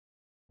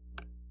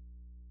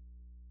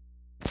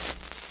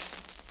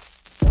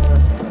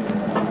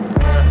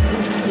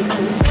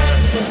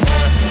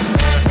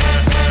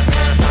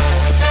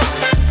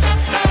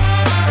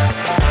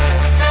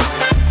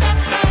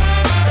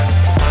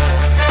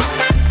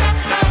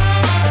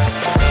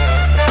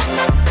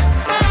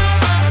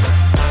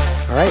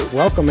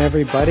Welcome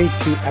everybody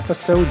to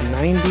episode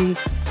 93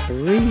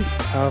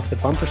 of the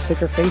Bumper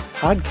Sticker Faith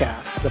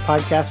podcast, the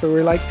podcast where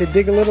we like to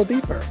dig a little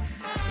deeper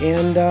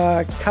and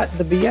cut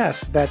the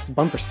BS, that's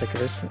bumper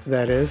stickers,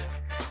 that is,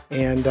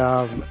 and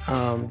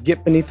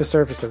get beneath the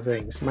surface of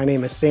things. My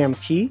name is Sam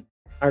Key.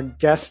 Our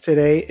guest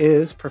today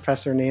is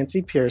Professor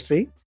Nancy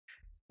Pearcey,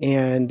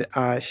 and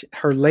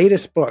her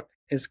latest book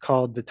is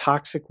called The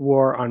Toxic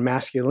War on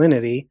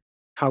Masculinity,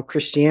 How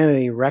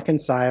Christianity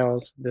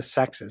Reconciles the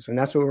Sexes. And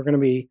that's what we're going to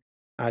be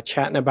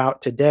chatting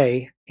about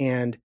today.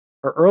 And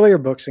her earlier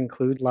books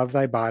include Love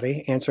Thy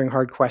Body, Answering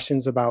Hard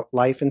Questions About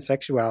Life and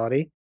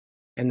Sexuality,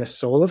 and The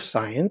Soul of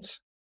Science,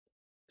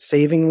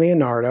 Saving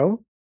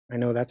Leonardo, I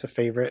know that's a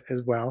favorite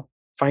as well,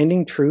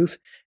 Finding Truth,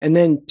 and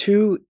then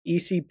 2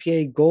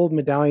 ECPA Gold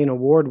Medallion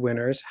Award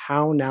winners,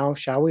 How Now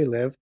Shall We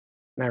Live.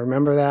 And I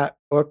remember that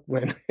book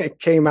when it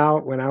came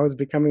out when I was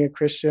becoming a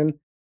Christian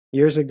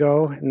years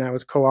ago, and that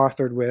was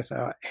co-authored with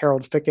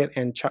Harold Fickett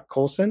and Chuck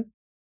Colson,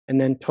 and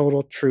then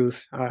Total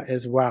Truth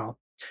as well.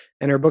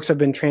 And her books have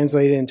been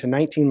translated into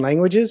 19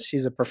 languages.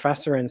 She's a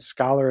professor and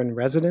scholar in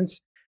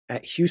residence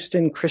at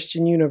Houston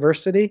Christian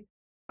University,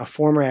 a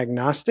former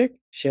agnostic.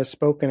 She has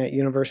spoken at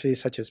universities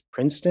such as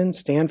Princeton,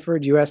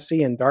 Stanford,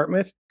 USC, and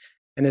Dartmouth,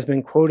 and has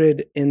been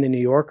quoted in The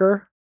New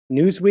Yorker,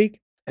 Newsweek,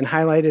 and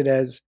highlighted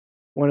as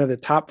one of the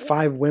top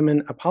 5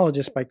 women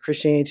apologists by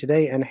Christianity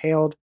Today, and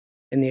hailed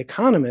in The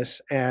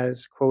Economist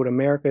as, quote,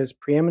 America's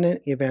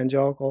preeminent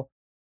evangelical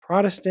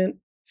Protestant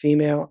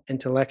female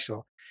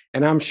intellectual.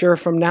 And I'm sure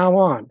from now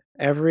on,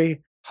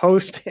 every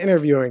host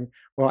interviewing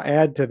will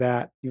add to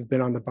that, you've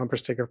been on the Bumper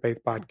Sticker Faith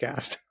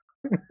podcast.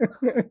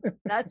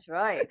 That's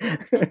right.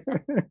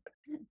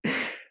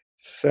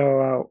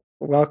 So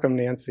welcome,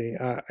 Nancy,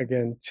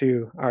 again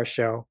to our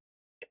show.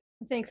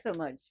 Thanks so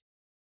much.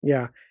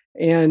 Yeah.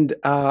 And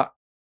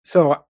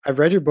so I've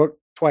read your book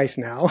twice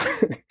now.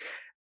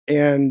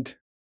 And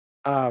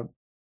to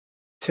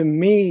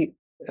me,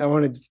 I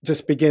want to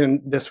just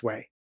begin this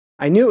way.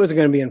 I knew it was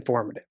going to be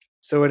informative,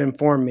 so it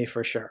informed me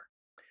for sure.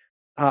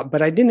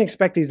 But I didn't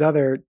expect these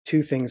other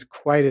 2 things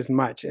quite as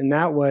much. And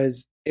that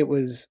was, it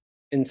was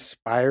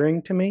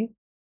inspiring to me,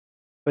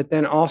 but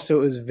then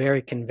also it was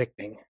very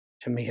convicting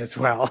to me as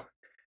well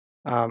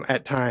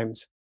at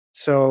times.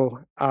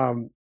 So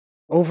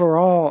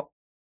overall,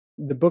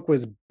 the book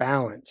was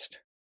balanced,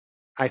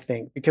 I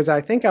think, because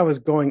I think I was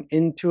going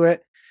into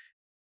it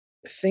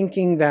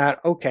thinking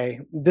that, okay,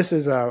 this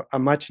is a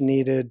much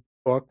needed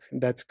book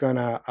that's going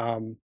to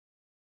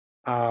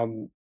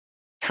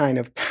kind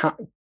of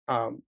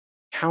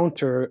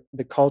counter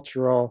the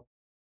cultural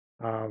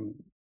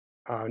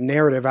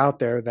narrative out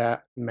there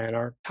that men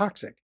are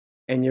toxic.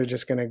 And you're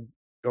just going to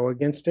go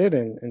against it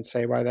and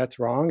say why that's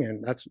wrong.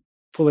 And that's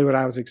fully what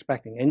I was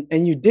expecting.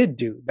 And you did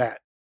do that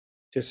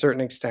to a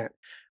certain extent.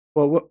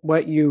 But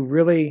what you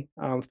really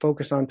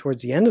focus on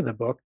towards the end of the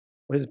book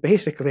was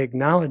basically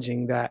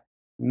acknowledging that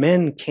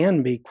men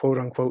can be quote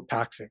unquote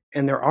toxic,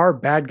 and there are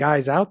bad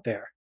guys out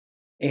there.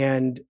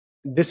 And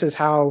this is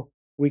how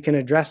we can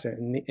address it.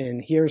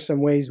 And here's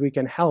some ways we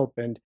can help.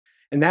 And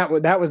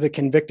that was a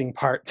convicting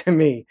part to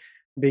me,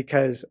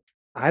 because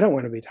I don't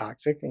want to be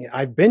toxic.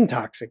 I've been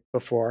toxic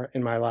before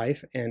in my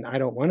life, and I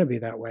don't want to be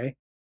that way.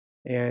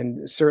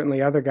 And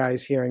certainly other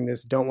guys hearing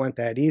this don't want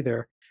that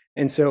either.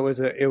 And so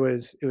it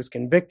was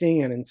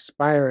convicting and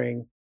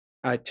inspiring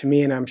to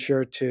me, and I'm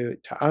sure to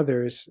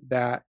others,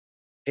 that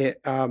it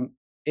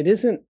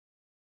isn't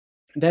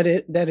that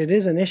it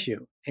is an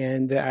issue,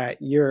 and that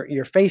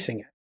you're facing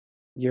it.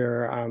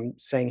 You're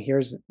saying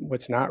here's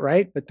what's not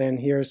right, but then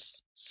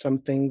here's some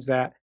things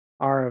that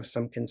are of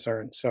some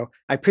concern. So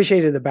I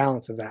appreciated the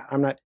balance of that.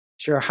 I'm not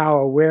sure how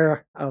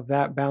aware of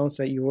that balance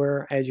that you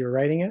were as you're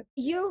writing it.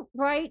 You're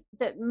right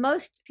that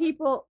most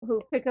people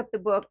who pick up the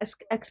book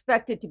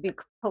expect it to be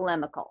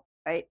polemical,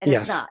 right? And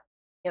Yes. It's not.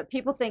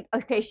 People think,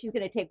 okay, she's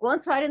going to take one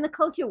side in the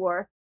culture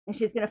war and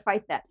she's going to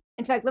fight that.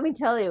 In fact, let me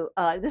tell you,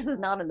 this is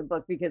not in the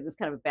book because it's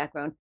kind of a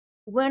background.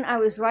 When I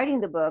was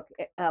writing the book,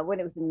 when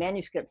it was in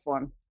manuscript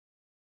form,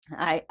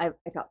 I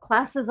taught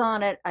classes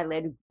on it. I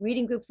led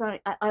reading groups on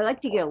it. I like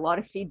to get a lot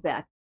of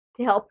feedback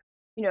to help,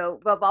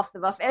 rub off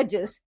the rough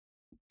edges.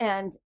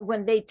 And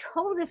when they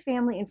told their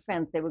family and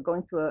friends they were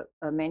going through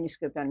a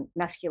manuscript on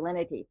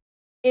masculinity,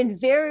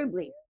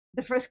 invariably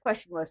the first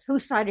question was,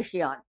 whose side is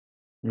she on?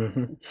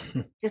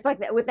 Mm-hmm. Just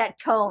like that, with that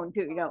tone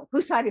too,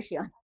 whose side is she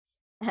on?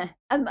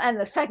 And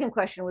the second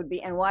question would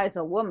be, and why is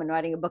a woman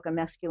writing a book on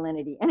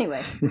masculinity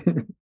anyway?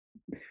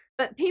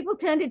 But people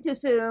tended to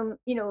assume,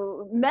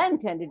 men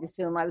tended to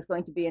assume I was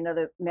going to be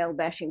another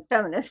male-bashing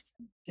feminist.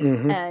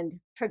 Mm-hmm. And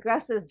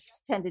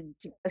progressives tended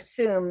to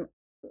assume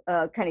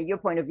kind of your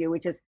point of view,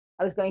 which is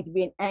I was going to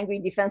be an angry,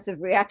 defensive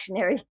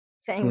reactionary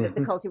saying mm-hmm. that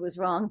the culture was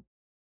wrong.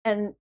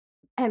 And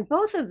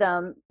both of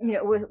them,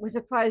 were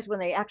surprised when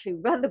they actually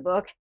read the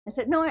book and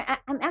said, no,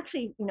 I'm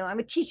actually, I'm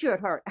a teacher at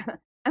heart.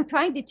 I'm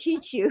trying to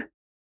teach you,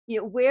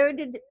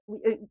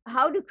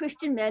 how do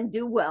Christian men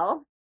do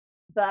well?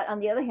 But on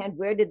the other hand,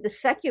 where did the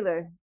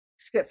secular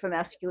script for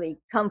masculinity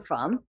come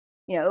from?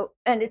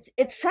 And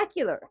it's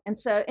secular. And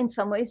so in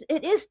some ways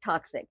it is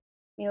toxic.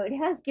 It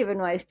has given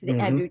rise to the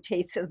Mm-hmm. Andrew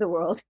Tates of the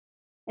world.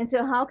 And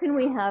so how can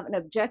we have an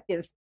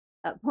objective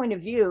point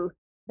of view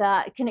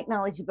that can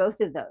acknowledge both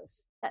of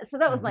those? So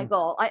that was my Mm-hmm.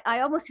 goal. I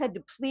almost had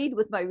to plead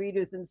with my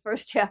readers in the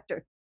first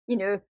chapter.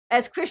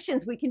 As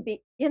Christians, we can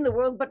be in the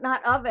world, but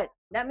not of it.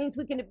 That means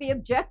we can be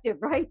objective,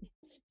 right?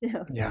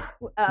 So, Yeah.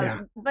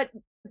 Yeah. but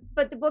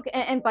the book,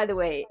 and by the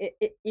way,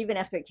 even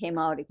after it came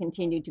out, it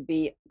continued to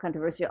be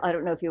controversial. I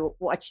don't know if you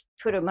watch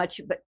Twitter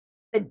much, but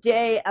the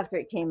day after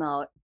it came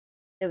out,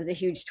 there was a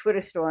huge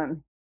Twitter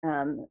storm.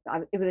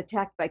 It was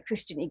attacked by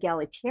Christian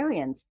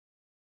egalitarians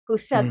who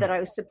said that I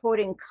was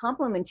supporting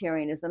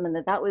complementarianism and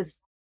that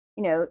was,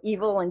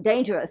 evil and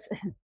dangerous.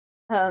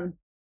 um,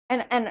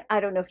 and I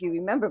don't know if you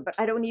remember, but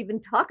I don't even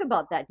talk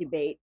about that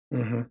debate.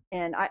 Mm-hmm.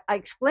 And I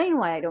explain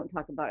why I don't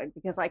talk about it,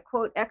 because I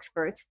quote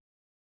experts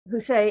who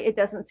say it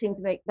doesn't seem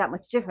to make that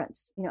much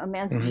difference. A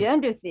man's Mm-hmm.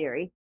 gender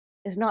theory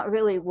is not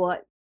really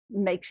what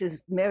makes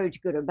his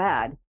marriage good or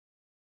bad.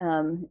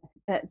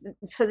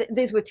 So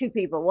these were two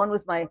people. One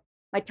was my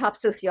top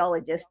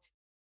sociologist,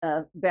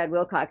 Brad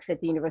Wilcox at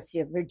the University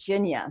of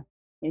Virginia.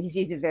 And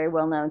he's a very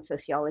well-known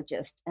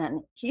sociologist.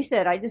 And he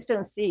said, I just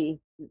don't see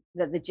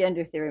that the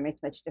gender theory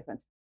makes much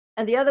difference.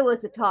 And the other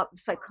was the top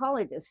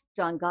psychologist,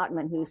 John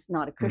Gottman, who's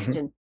not a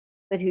Christian,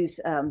 mm-hmm. but who's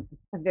a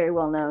very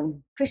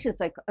well-known Christian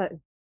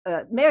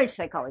marriage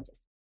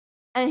psychologist.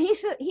 And he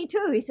said,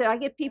 I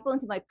get people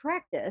into my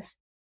practice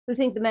who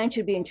think the man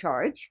should be in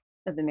charge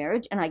of the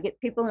marriage, and I get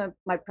people in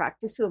my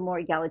practice who are more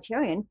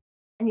egalitarian.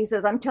 And he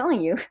says, I'm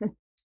telling you,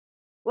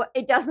 well,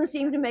 it doesn't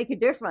seem to make a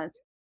difference.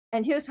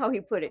 And here's how he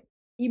put it: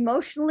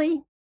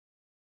 emotionally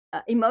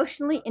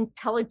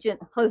intelligent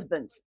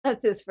husbands,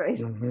 that's his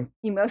phrase, mm-hmm.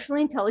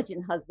 Emotionally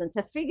intelligent husbands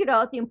have figured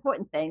out the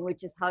important thing,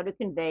 which is how to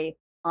convey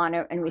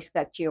honor and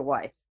respect to your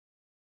wife.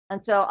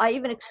 And so I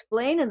even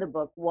explain in the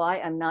book why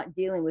I'm not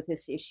dealing with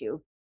this issue,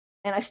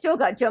 and I still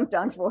got jumped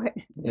on for it.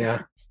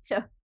 Yeah.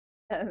 So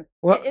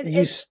well,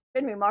 it's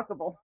been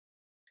remarkable.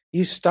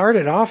 You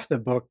started off the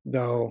book,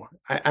 though,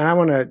 and I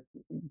want to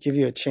give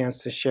you a chance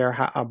to share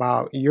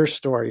about your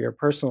story, your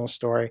personal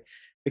story,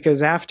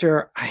 because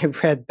after I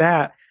read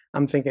that,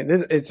 I'm thinking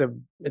it's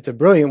a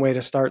brilliant way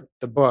to start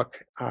the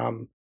book.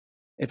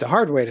 It's a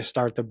hard way to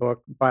start the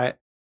book, but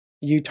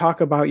you talk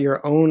about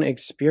your own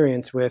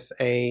experience with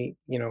a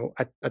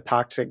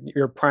toxic,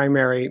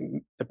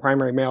 the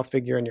primary male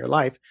figure in your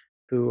life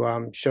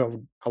who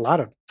showed a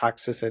lot of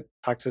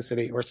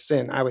toxicity or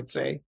sin, I would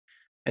say,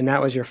 and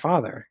that was your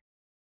father.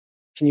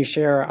 Can you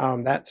share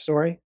that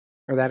story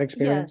or that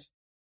experience?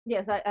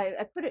 Yes,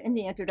 I put it in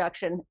the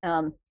introduction.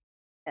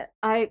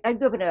 I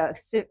grew up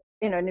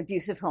in an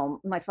abusive home.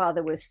 My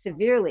father was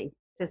severely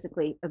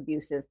physically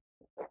abusive.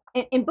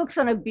 In books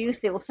on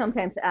abuse, they will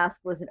sometimes ask,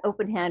 was it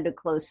open hand or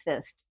closed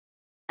fist?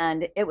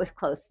 And it was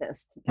closed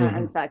fist. Mm-hmm.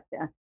 In fact,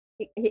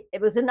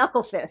 it was a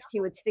knuckle fist. He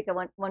would stick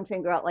one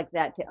finger out like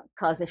that to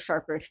cause a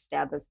sharper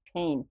stab of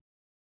pain.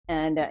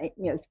 And,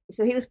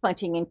 so he was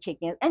punching and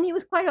kicking, and he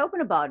was quite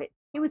open about it.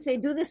 He would say,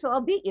 do this or I'll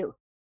beat you.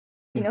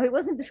 He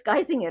wasn't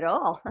disguising it at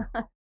all.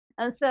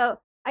 And so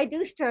I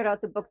do start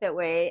out the book that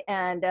way.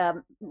 And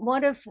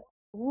one of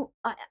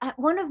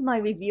my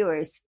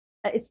reviewers,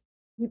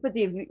 he put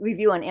the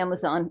review on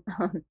Amazon,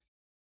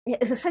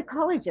 is a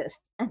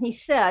psychologist. And he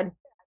said,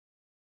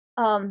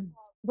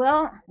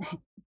 well,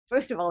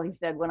 first of all, he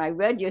said, when I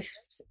read your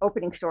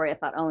opening story, I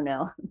thought, oh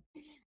no,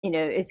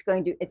 it's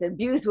an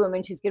abused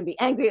woman. She's going to be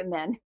angry at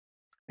men.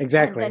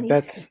 Exactly.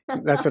 That's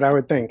what I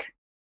would think.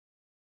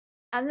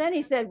 And then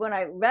he said, when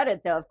I read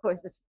it, though, of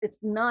course, it's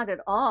not at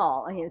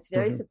all. I mean, it's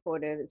very mm-hmm.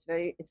 supportive. It's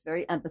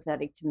very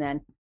empathetic to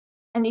men.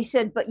 And he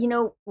said, but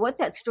what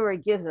that story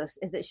gives us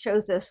is it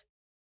shows us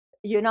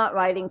you're not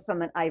writing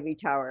from an ivory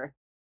tower.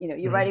 You're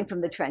mm-hmm. writing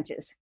from the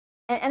trenches.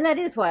 And that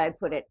is why I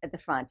put it at the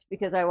front,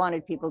 because I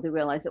wanted people to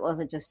realize it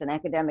wasn't just an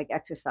academic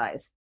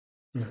exercise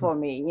mm-hmm. for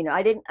me.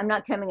 I'm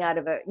not coming out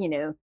of a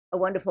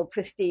wonderful,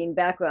 pristine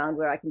background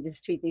where I can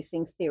just treat these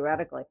things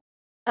theoretically.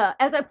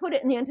 As I put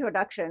it in the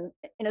introduction,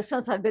 in a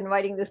sense, I've been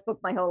writing this book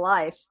my whole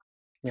life,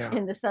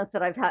 in the sense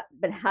that I've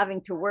been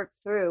having to work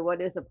through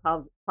what is a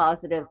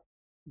positive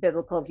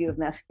biblical view of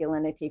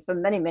masculinity for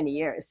many, many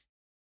years.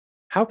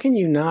 How can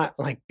you not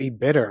be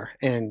bitter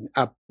and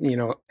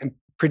and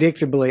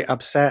predictably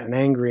upset and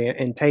angry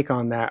and take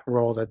on that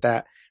role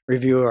that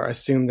reviewer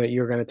assumed that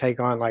you're going to take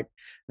on?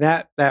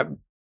 That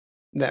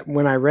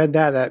when I read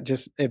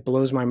that it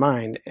blows my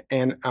mind,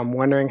 and I'm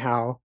wondering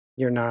how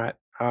you're not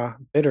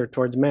bitter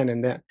towards men,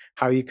 and that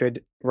how you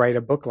could write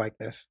a book like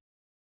this.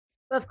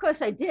 Well, of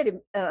course I did.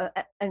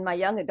 In my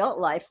young adult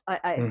life,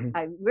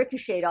 I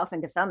ricocheted off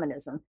into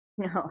feminism.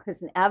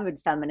 As an avid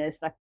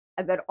feminist,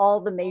 I read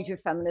all the major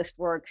feminist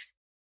works.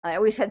 I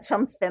always had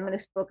some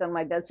feminist book on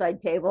my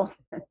bedside table.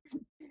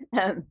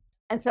 And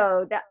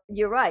so that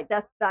you're right.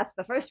 That's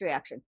the first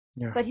reaction.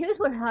 Yeah. But here's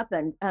what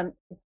happened.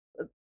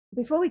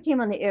 Before we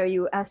came on the air,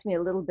 you asked me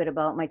a little bit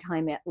about my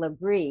time at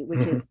L'Abri,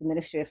 which is the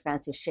ministry of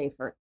Francis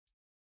Schaeffer.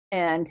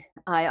 And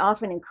I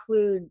often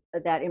include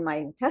that in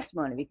my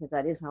testimony because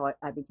that is how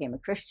I became a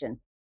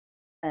Christian.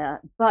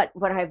 But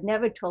what I've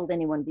never told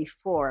anyone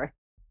before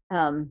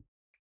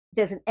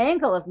there's an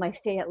angle of my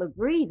stay at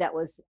L'Abri that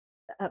was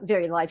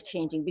very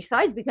life-changing,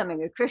 besides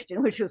becoming a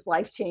Christian, which was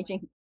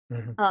life-changing.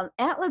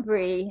 At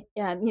L'Abri,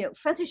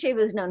 Professor Shaver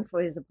is known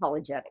for his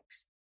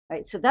apologetics,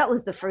 right? So that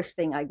was the first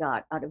thing I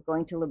got out of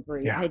going to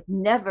L'Abri. Yeah. I had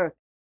never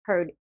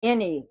heard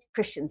any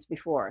Christians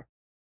before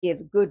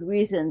give good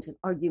reasons and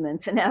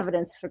arguments and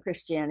evidence for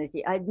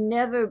Christianity. I'd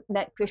never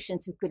met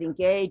Christians who could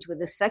engage with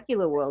the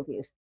secular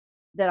worldviews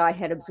that I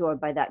had absorbed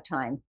by that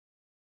time.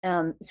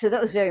 So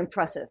that was very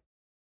impressive.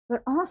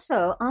 But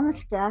also on the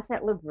staff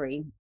at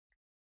L'Abri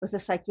was a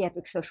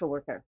psychiatric social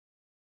worker.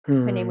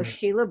 Her name was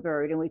Sheila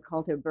Bird, and we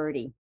called her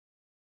Birdie.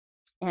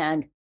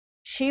 And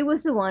she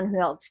was the one who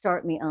helped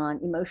start me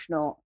on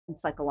emotional and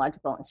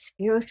psychological and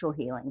spiritual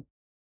healing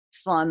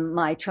from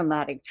my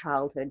traumatic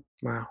childhood.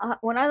 Wow.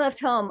 When I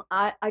left home,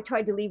 I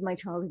tried to leave my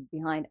childhood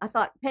behind. I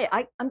thought, hey,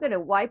 I'm going to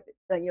wipe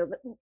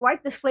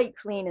the slate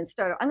clean and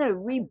start. I'm going to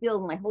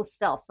rebuild my whole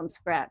self from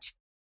scratch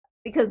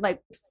because my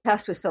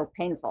past was so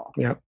painful.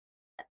 Yep.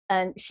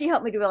 And she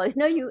helped me to realize,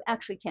 no, you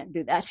actually can't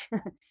do that.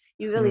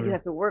 You really do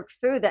have to work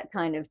through that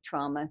kind of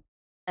trauma.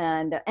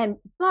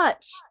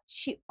 But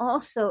she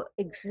also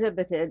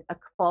exhibited a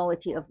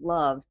quality of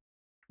love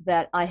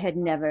that I had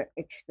never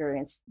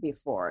experienced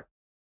before.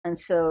 And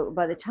so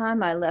by the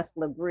time I left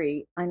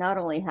L'Abri, I not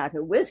only had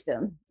her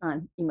wisdom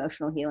on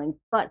emotional healing,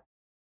 but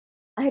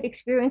I had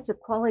experienced a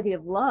quality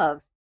of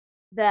love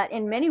that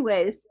in many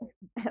ways,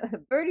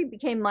 Birdie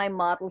became my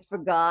model for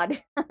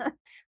God.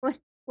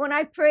 When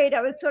I prayed,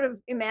 I would sort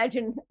of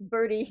imagine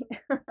Birdie,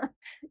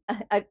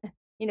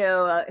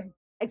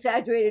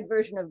 exaggerated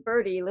version of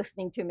Birdie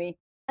listening to me.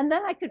 And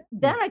then I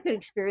could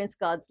experience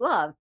God's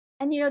love.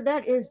 And,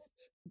 that is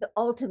the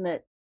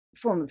ultimate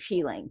form of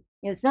healing.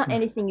 It's not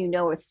anything you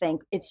know or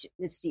think. It's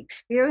the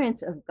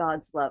experience of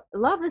God's love.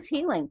 Love is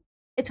healing.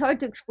 It's hard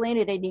to explain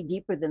it any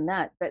deeper than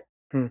that, but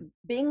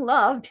being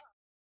loved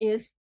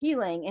is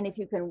healing. And if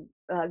you can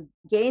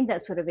gain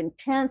that sort of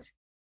intense,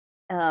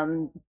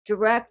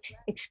 direct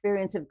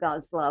experience of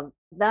God's love,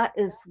 that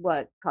is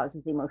what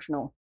causes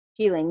emotional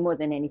healing more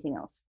than anything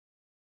else.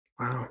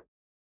 Wow.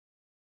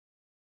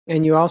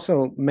 And you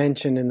also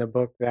mentioned in the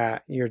book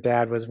that your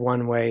dad was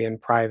one way in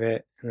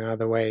private and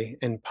another way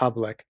in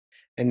public.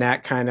 And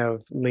that kind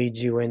of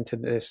leads you into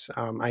this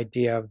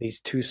idea of these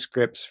two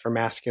scripts for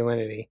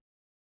masculinity.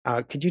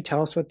 Could you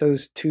tell us what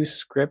those two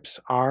scripts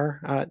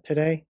are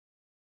today?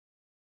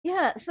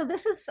 Yeah, so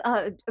this is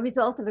a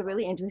result of a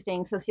really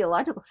interesting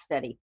sociological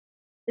study.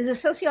 There's a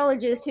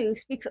sociologist who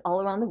speaks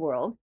all around the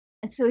world.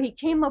 And so he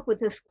came up with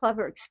this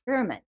clever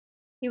experiment.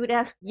 He would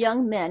ask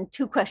young men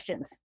two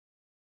questions.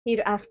 He'd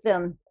ask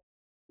them,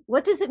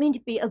 what does it mean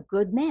to be a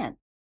good man?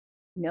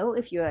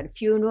 If you're at a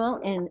funeral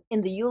and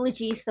in the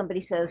eulogy,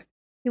 somebody says,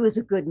 he was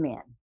a good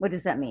man. What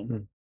does that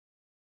mean?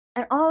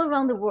 And all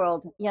around the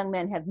world, young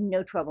men have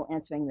no trouble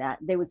answering that.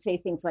 They would say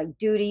things like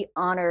duty,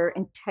 honor,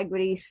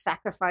 integrity,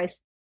 sacrifice,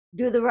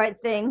 do the right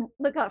thing,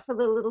 look out for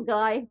the little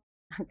guy.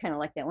 I kind of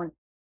like that one.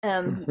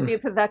 Be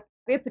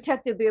a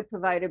protector, be a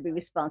provider, be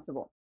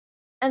responsible.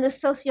 And the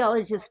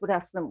sociologists would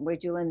ask them,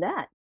 where'd you learn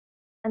that?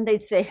 And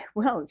they'd say,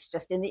 well, it's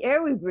just in the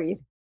air we breathe.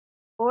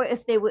 Or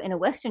if they were in a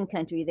Western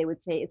country, they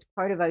would say it's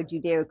part of our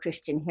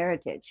Judeo-Christian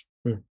heritage.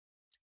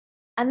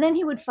 And then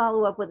he would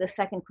follow up with a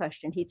second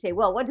question. He'd say,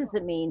 well, what does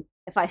it mean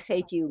if I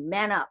say to you,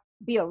 man up,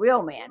 be a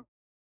real man?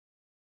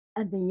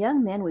 And the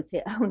young men would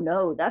say, oh,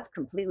 no, that's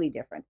completely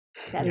different.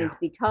 That means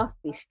be tough,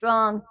 be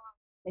strong,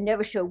 and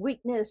never show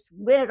weakness,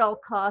 win at all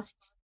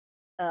costs,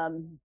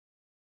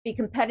 be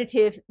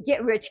competitive,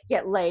 get rich,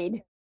 get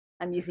laid.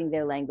 I'm using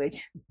their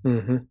language.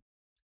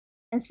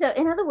 And so,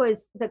 in other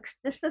words,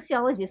 the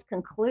sociologist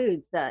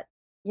concludes that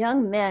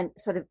young men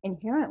sort of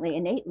inherently,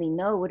 innately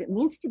know what it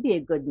means to be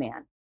a good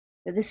man.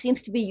 This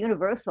seems to be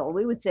universal.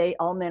 We would say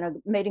all men are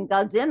made in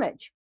God's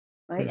image,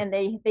 right? And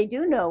they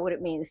do know what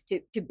it means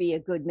to be a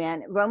good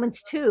man.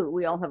 Romans 2,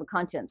 we all have a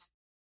conscience.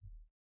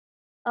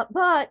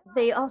 But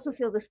they also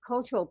feel this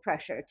cultural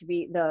pressure to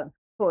be the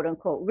quote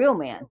unquote real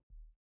man,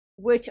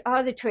 which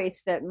are the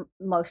traits that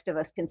most of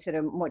us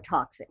consider more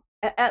toxic.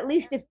 At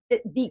least if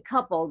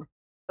decoupled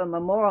from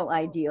a moral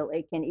ideal,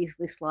 it can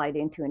easily slide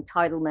into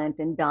entitlement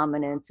and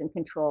dominance and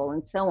control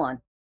and so on.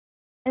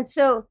 And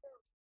so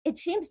it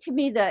seems to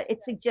me that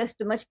it suggests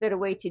a much better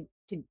way to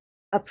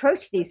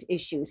approach these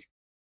issues.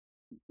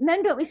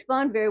 Men don't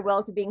respond very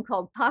well to being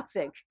called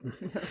toxic,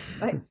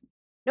 right?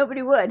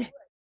 Nobody would.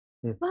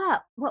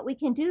 But what we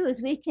can do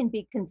is we can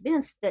be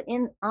convinced that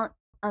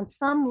on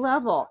some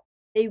level,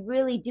 they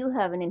really do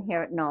have an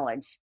inherent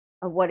knowledge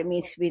of what it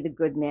means to be the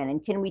good man.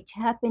 And can we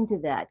tap into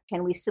that?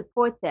 Can we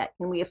support that?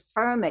 Can we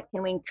affirm it?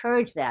 Can we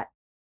encourage that?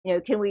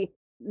 Can we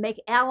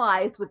make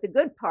allies with the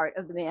good part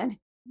of the man?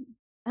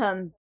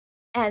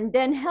 And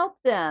then help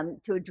them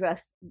to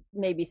address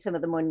maybe some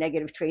of the more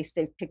negative traits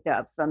they've picked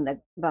up from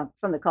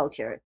the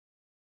culture.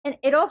 And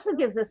it also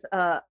gives us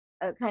a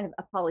kind of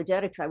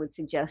apologetics, I would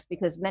suggest,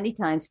 because many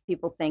times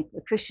people think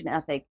the Christian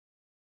ethic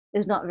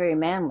is not very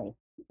manly,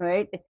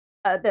 right?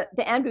 The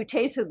Andrew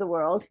Tates of the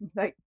world,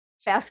 right?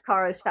 Fast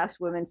cars, fast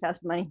women,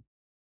 fast money.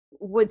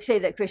 would say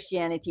that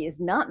Christianity is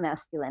not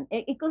masculine.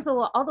 It goes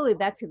all the way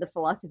back to the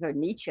philosopher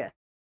Nietzsche,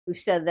 who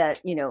said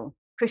that,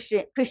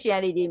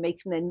 Christianity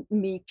makes men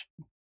meek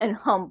and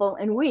humble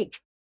and weak.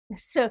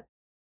 So,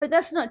 but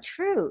that's not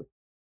true.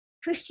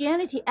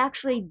 Christianity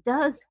actually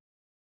does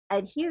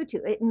adhere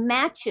to, it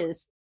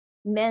matches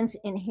men's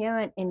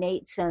inherent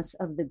innate sense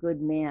of the good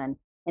man.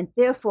 And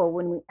therefore,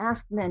 when we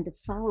ask men to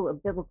follow a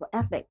biblical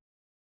ethic,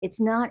 it's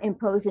not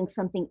imposing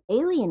something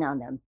alien on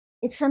them.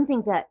 It's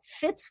something that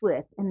fits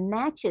with and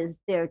matches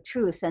their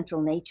true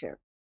essential nature.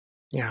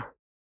 Yeah.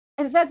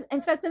 In fact,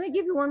 let me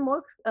give you one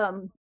more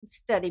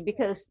study,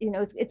 because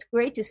it's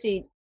great to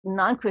see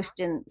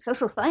non-Christian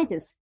social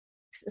scientists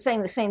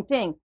saying the same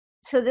thing.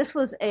 So this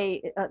was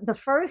the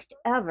first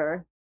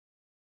ever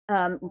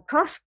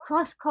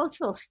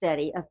cross-cultural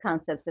study of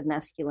concepts of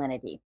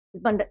masculinity,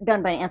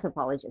 done by an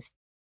anthropologist.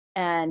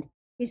 And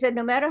he said,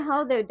 no matter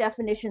how their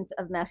definitions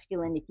of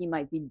masculinity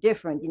might be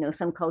different,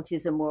 some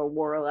cultures are more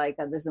warlike,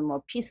 others are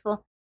more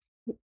peaceful.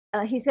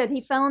 He said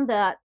he found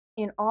that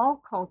in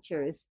all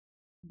cultures,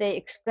 they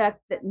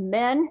expect that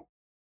men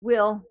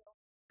will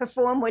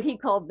perform what he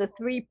called the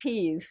 3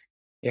 Ps: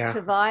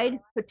 provide,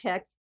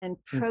 protect, and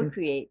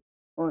procreate,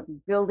 or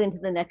build into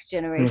the next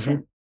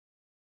generation.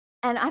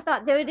 And I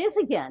thought, there it is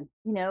again.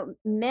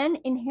 Men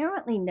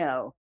inherently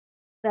know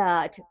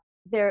that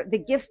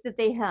the gifts that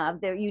they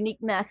have, their unique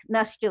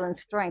masculine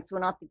strengths, were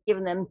not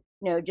given them,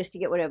 just to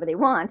get whatever they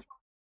want,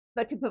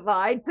 but to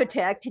provide,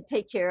 protect, to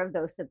take care of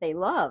those that they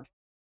love.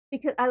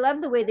 Because I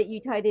love the way that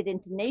you tied it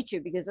into nature,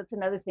 because that's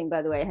another thing,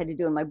 by the way, I had to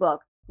do in my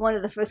book. One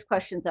of the first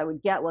questions I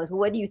would get was,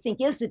 what do you think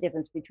is the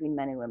difference between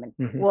men and women?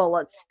 Well,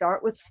 let's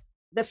start with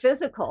the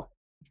physical.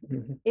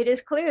 It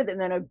is clear that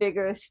men are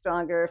bigger,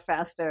 stronger,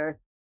 faster,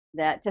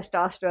 that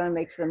testosterone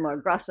makes them more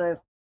aggressive,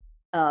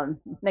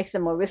 makes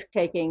them more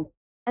risk-taking.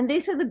 And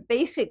these are the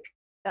basic,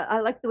 I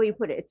like the way you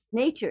put it, it's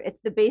nature. It's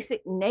the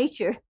basic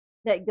nature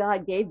that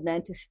God gave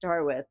men to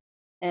start with.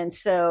 And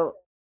so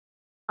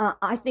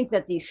I think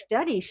that these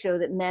studies show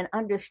that men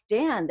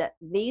understand that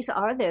these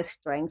are their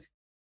strengths,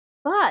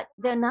 but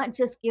they're not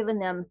just given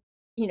them,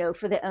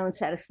 for their own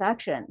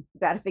satisfaction,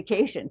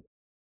 gratification.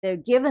 They're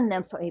given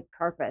them for a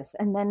purpose,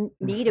 and men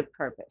need a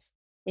purpose.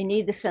 They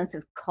need the sense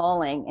of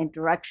calling and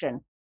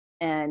direction.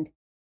 And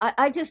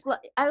I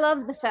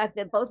love the fact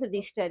that both of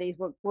these studies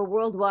were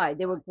worldwide.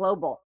 They were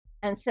global.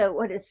 And so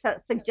what it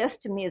suggests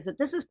to me is that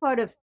this is part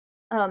of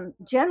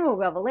general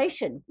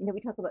revelation. We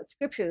talk about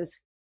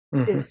scriptures,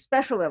 is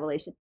special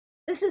revelation.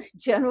 This is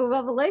general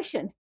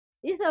revelation.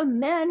 These are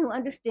men who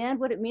understand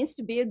what it means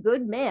to be a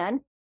good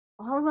man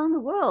all around the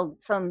world,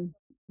 from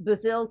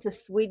Brazil to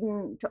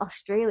Sweden to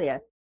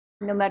Australia.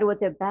 No matter what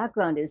their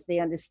background is, they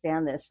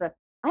understand this. So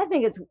I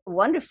think it's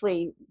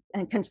wonderfully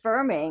and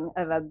confirming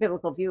of a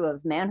biblical view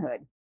of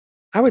manhood.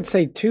 I would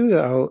say too,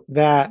 though,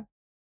 that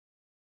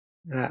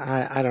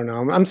I don't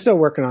know. I'm still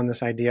working on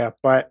this idea,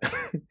 but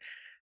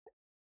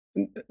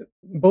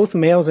both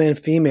males and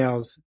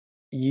females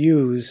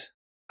use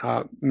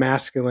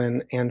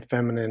masculine and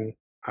feminine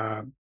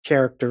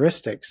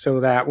characteristics, so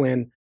that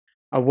when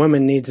a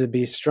woman needs to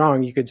be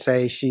strong, you could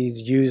say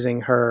she's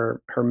using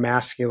her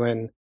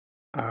masculine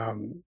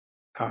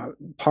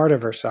part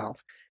of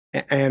herself.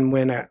 And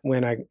when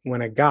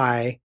a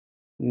guy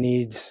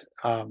needs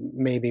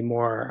maybe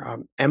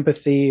more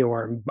empathy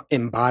or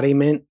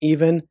embodiment,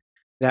 even,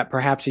 that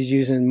perhaps he's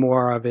using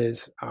more of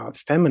his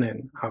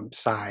feminine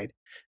side.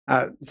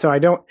 So I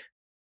don't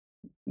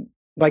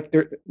like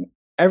there.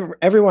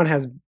 Everyone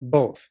has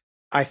both,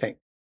 I think.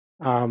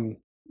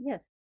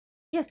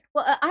 Yes.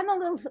 Well, I'm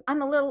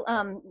a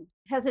little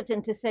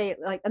hesitant to say,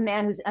 like, a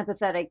man who's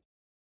empathetic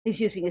is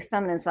using his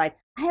feminine side.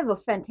 I have a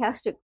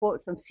fantastic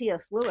quote from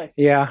C.S. Lewis.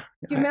 Yeah,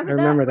 do you remember I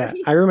remember that?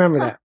 I remember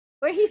that.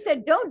 Where he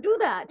said, "Don't do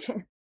that,"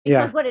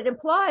 because what it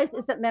implies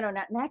is that men are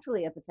not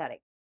naturally empathetic.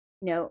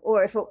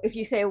 Or if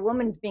you say a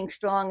woman's being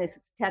strong is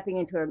tapping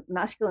into her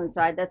masculine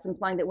side, that's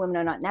implying that women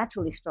are not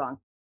naturally strong.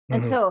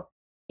 And so,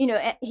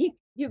 you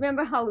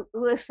remember how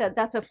Lewis said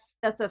that's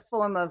a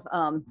form of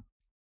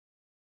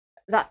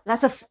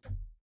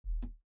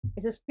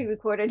is this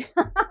pre-recorded?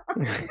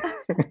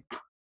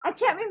 I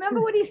can't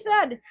remember what he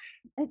said.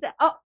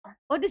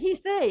 What did he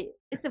say?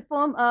 It's a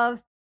form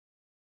of.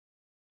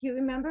 Do you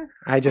remember?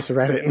 I just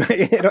read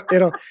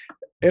it.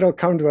 It'll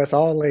come to us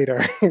all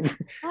later.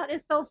 That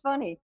is so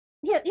funny.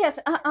 Yes.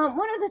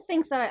 One of the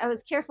things that I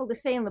was careful to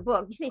say in the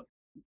book, you see,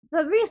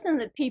 the reason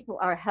that people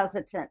are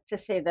hesitant to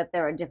say that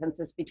there are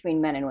differences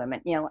between men and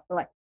women,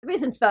 like the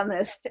reason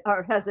feminists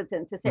are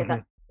hesitant to say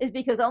that is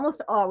because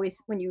almost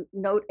always when you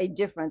note a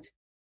difference,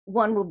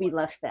 one will be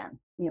less than,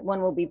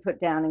 one will be put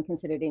down and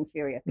considered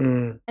inferior.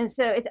 And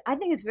so I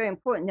think it's very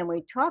important that when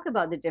we talk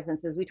about the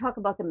differences, we talk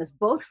about them as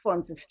both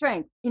forms of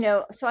strength.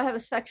 So I have a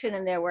section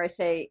in there where I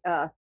say,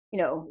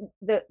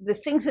 the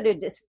things that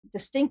are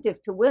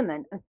distinctive to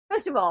women.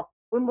 First of all,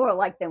 we're more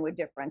alike than we're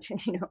different.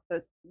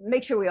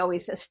 Make sure we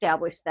always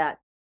establish that.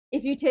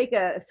 If you take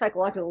a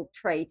psychological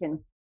trait and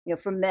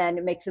for men,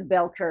 it makes a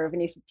bell curve.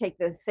 And if you take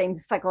the same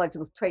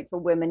psychological trait for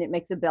women, it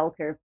makes a bell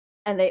curve.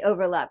 And they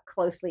overlap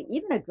closely.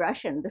 Even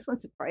aggression, this one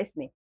surprised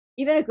me.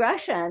 even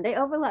aggression, they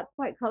overlap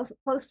quite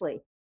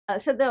closely.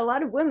 So there are a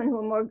lot of women who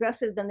are more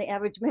aggressive than the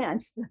average man.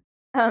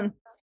 um,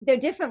 they're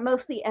different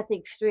mostly at the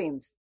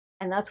extremes.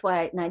 And that's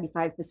why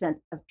 95%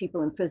 of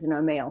people in prison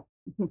are male.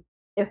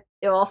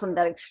 They're all from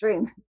that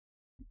extreme.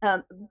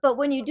 Um, but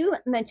when you do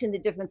mention the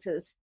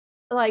differences,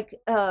 like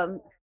a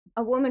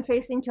woman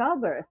facing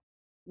childbirth,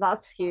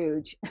 that's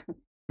huge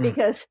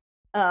because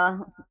uh,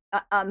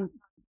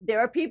 there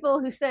are people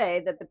who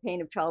say that the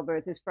pain of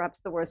childbirth is perhaps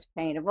the worst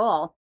pain of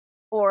all,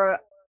 or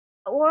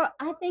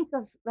I think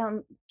of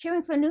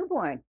caring for a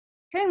newborn.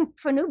 Caring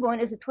for a newborn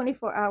is a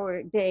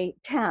 24-hour day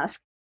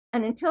task,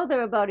 and until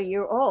they're about a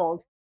year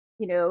old,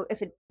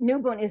 if a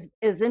newborn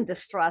is in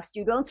distress,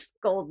 you don't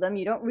scold them,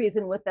 you don't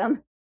reason with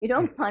them, you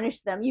don't punish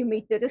them, you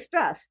meet their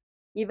distress.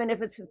 Even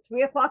if it's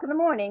 3 o'clock in the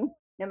morning,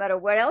 no matter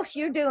what else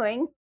you're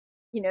doing,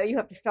 you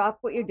have to stop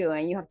what you're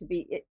doing. You have to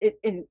be,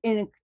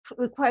 it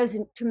requires a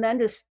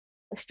tremendous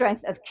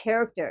strength of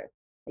character.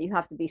 You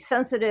have to be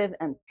sensitive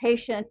and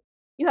patient.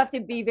 You have to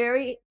be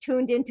very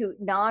tuned into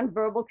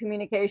nonverbal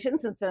communication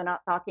since they're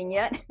not talking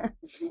yet.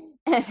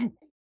 And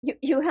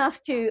you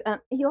have to,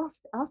 you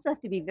also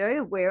have to be very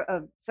aware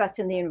of threats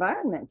in the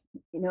environment.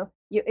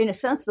 In a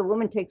sense, the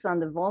woman takes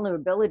on the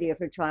vulnerability of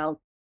her child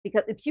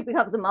because if she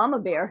becomes the mama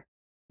bear,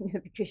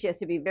 because she has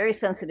to be very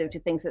sensitive to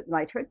things that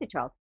might hurt the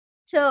child.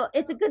 So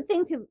it's a good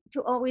thing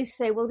to always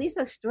say, well, these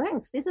are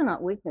strengths. These are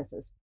not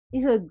weaknesses.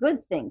 These are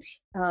good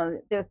things.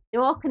 They're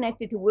all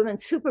connected to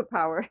women's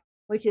superpower,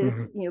 which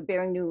is,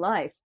 bearing new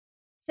life.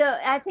 So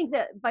I think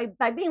that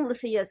by being able to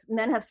say, yes,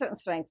 men have certain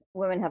strengths,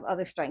 women have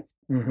other strengths,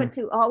 but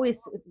to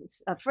always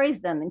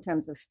phrase them in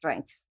terms of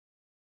strengths.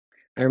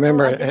 I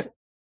remember.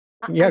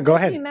 Go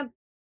ahead.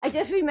 I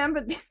just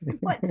remembered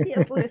what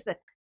C.S. Lewis said.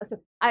 So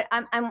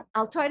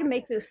I'll try to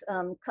make this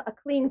a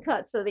clean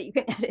cut so that you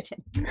can edit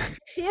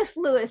it. C.S.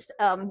 Lewis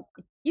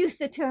used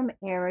the term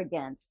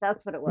arrogance.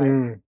 That's what it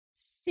was.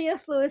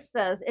 C.S. Lewis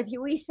says, if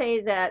we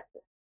say that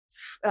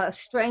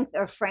strength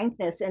or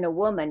frankness in a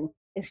woman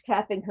is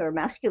tapping her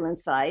masculine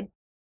side,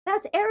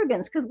 that's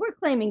arrogance because we're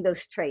claiming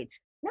those traits.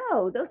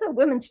 No, those are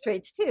women's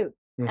traits too.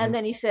 And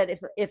then he said,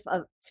 if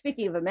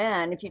speaking of a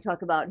man, if you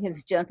talk about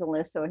his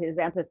gentleness or his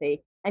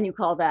empathy, and you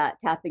call that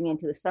tapping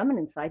into his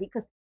feminine side,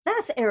 because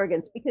that's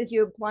arrogance because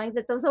you're implying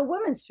that those are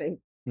women's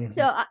traits.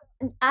 So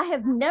I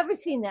have never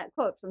seen that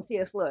quote from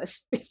C.S.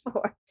 Lewis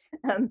before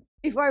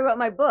I wrote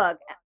my book,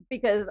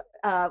 because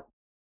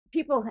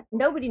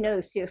nobody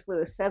knows C.S.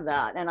 Lewis said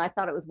that. And I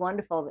thought it was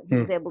wonderful that he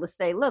was able to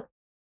say, look,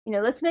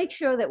 let's make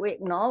sure that we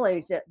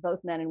acknowledge that both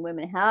men and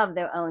women have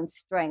their own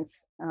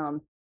strengths.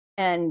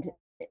 And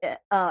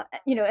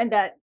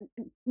that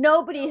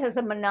nobody has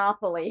a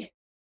monopoly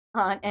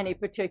on any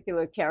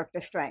particular character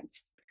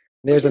strengths.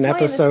 There's an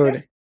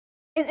episode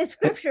in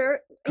scripture,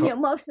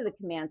 most of the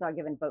commands are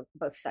given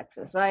both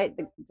sexes, right?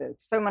 The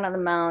Sermon on the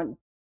Mount,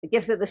 the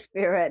gifts of the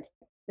Spirit,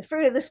 the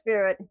fruit of the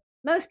Spirit,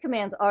 most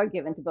commands are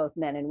given to both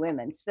men and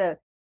women. So,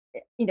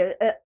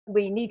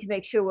 we need to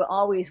make sure we're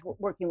always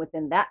working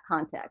within that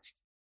context.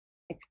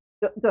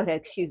 Go ahead.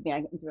 Excuse me,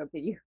 I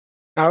interrupted you.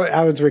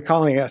 I was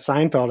recalling a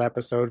Seinfeld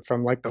episode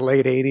from like the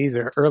late 80s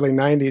or early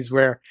 90s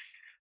where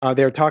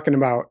they were talking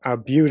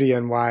about beauty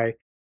and why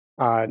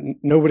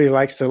nobody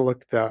likes to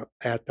look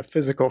at the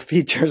physical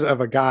features of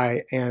a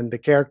guy. And the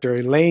character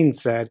Elaine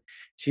said,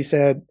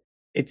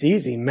 it's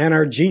easy. Men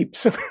are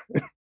Jeeps.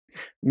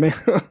 men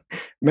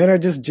are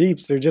just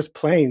Jeeps. They're just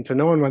plain. So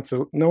no one wants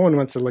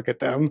to look at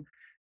them.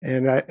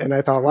 And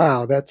I thought,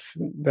 wow, that's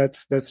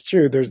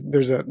true.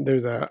 There's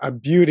a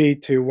beauty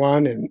to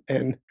one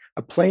and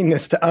a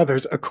plainness to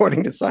others,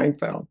 according to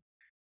Seinfeld.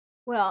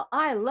 Well,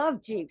 I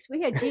love Jeeps.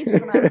 We had Jeeps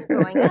when I was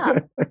growing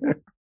up.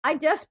 I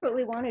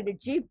desperately wanted a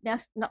Jeep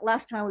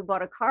last time we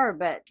bought a car,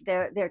 but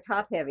they're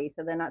top heavy,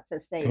 so they're not so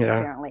safe,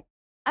 apparently.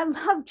 I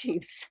love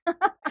Jeeps.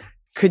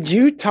 Could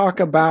you talk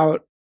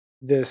about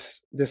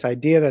this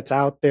idea that's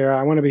out there?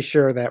 I want to be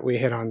sure that we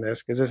hit on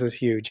this because this is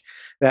huge,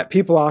 that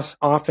people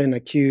often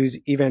accuse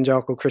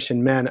evangelical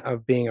Christian men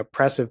of being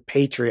oppressive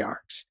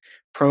patriarchs,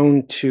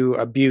 prone to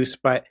abuse,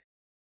 but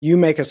you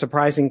make a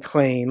surprising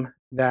claim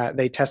that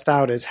they test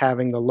out as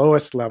having the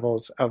lowest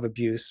levels of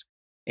abuse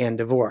and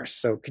divorce.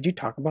 So could you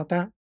talk about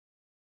that?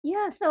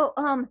 Yeah, so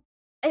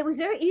it was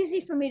very easy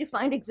for me to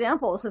find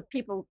examples of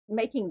people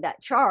making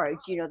that charge,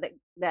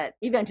 that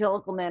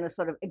evangelical men are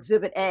sort of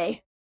exhibit A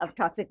of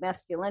toxic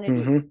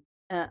masculinity.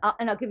 And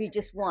I'll give you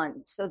just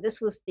one. So this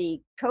was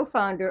the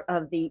co-founder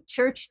of the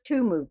Church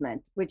Too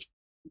movement, which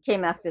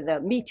came after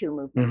the Me Too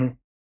movement.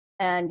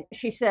 And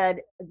she said,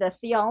 the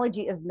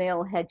theology of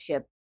male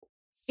headship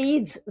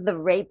feeds the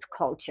rape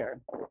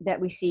culture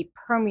that we see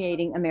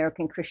permeating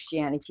American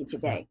Christianity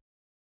today.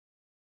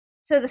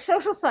 So the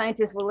social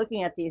scientists were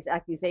looking at these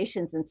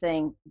accusations and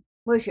saying,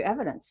 where's your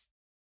evidence?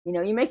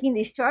 You're making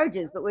these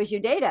charges, but where's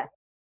your data?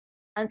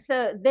 And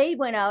so they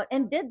went out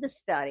and did the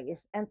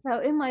studies. And so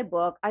in my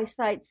book, I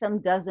cite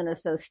some dozen or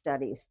so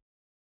studies.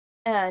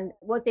 And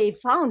what they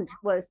found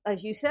was,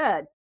 as you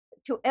said,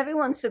 to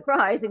everyone's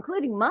surprise,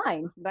 including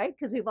mine, right?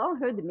 Because we've all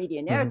heard the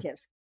media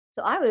narratives.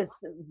 So I was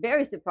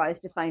very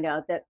surprised to find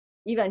out that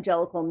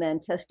evangelical men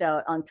test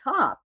out on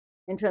top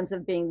in terms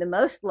of being the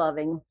most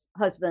loving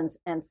husbands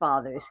and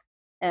fathers.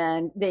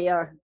 And they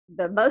are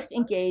the most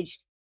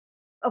engaged.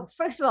 Oh,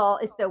 first of all,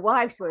 it's their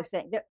wives who are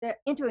saying they're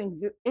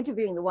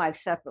interviewing the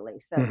wives separately.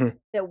 So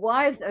their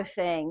wives are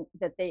saying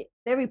that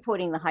they're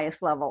reporting the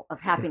highest level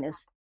of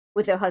happiness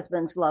with their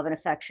husband's love and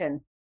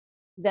affection.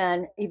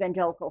 Then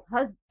evangelical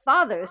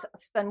fathers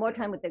spend more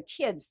time with their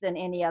kids than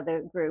any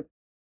other group,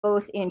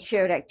 both in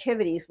shared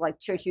activities like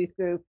church youth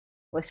group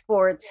or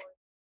sports,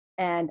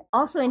 and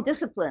also in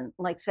discipline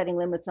like setting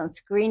limits on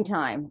screen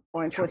time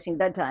or enforcing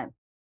bedtime.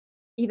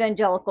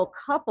 Evangelical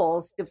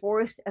couples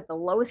divorce at the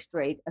lowest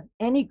rate of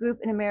any group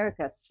in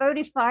America,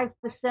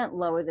 35%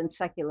 lower than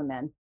secular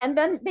men. And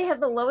then they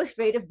have the lowest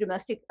rate of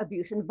domestic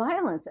abuse and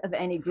violence of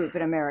any group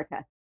in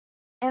America.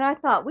 And I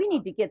thought we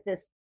need to get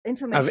this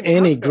information of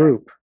any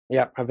group.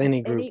 Yeah, of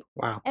any group.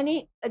 Wow.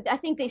 I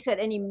think they said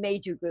any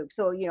major group.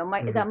 So,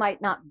 that might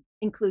not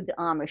include the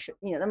Amish,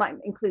 that might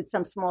include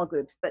some small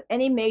groups, but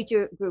any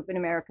major group in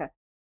America.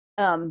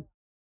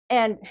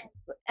 And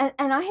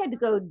I had to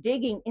go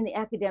digging in the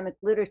academic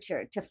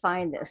literature to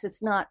find this.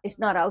 It's not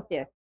out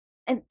there.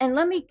 And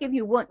let me give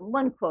you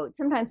one quote.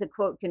 Sometimes a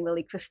quote can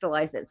really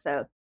crystallize it.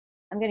 So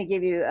I'm going to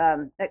give you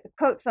a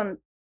quote from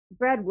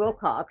Brad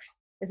Wilcox,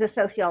 is a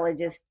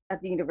sociologist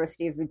at the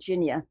University of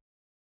Virginia.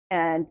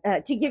 And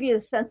to give you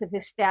a sense of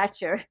his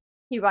stature,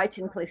 he writes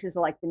in places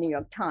like the New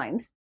York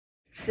Times.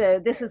 So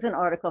this is an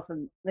article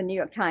from the New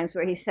York Times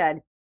where he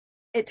said,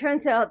 "It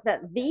turns out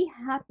that the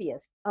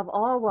happiest of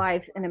all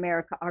wives in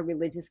America are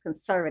religious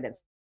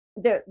conservatives."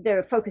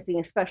 They're focusing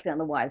especially on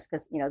the wives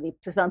because, the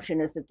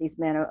presumption is that these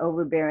men are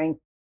overbearing,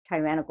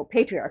 tyrannical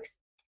patriarchs.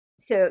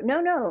 So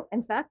no.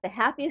 In fact, the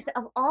happiest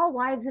of all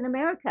wives in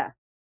America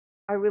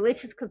are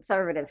religious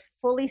conservatives.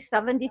 Fully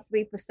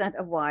 73%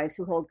 of wives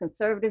who hold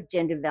conservative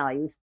gender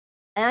values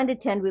and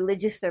attend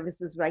religious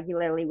services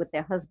regularly with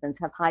their husbands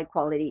have high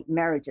quality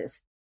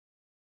marriages.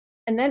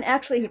 And then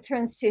actually he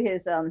turns to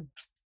his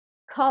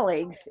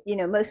colleagues.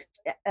 Most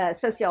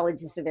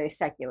sociologists are very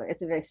secular.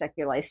 It's a very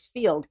secularized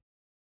field.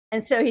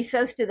 And so he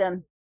says to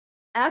them,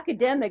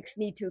 academics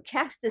need to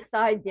cast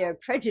aside their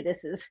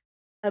prejudices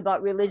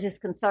about religious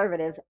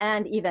conservatives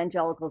and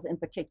evangelicals in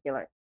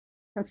particular.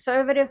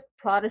 Conservative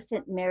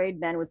Protestant married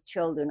men with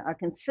children are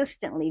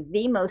consistently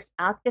the most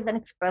active and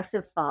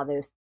expressive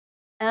fathers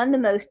and the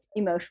most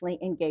emotionally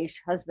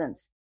engaged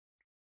husbands.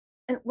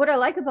 And what I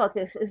like about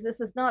this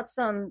is not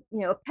some,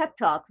 pep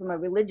talk from a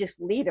religious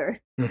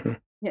leader.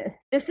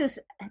 This is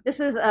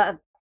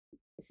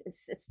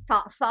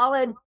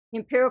solid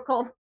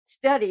empirical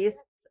studies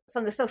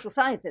from the social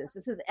sciences.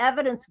 This is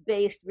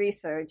evidence-based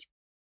research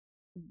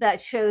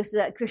that shows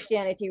that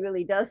Christianity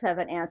really does have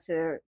an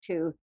answer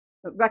to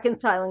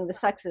reconciling the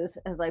sexes,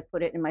 as I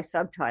put it in my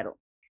subtitle.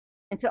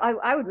 And so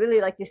I would really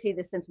like to see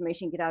this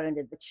information get out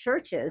into the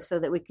churches so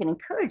that we can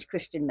encourage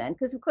Christian men,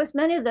 because of course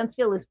many of them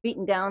feel as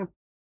beaten down,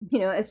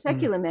 as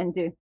secular men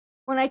do.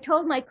 When I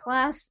told my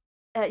class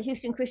at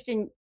Houston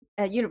Christian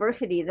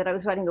University that I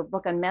was writing a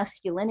book on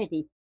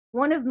masculinity,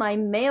 one of my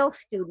male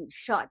students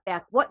shot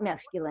back, "What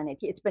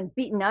masculinity? It's been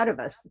beaten out of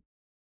us."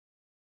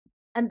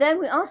 And then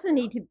we also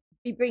need to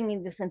be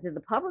bringing this into the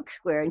public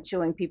square and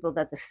showing people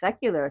that the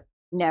secular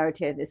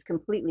narrative is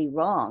completely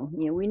wrong.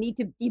 We need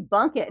to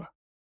debunk it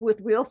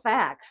with real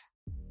facts.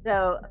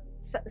 So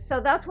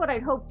that's what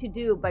I'd hope to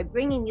do by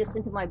bringing this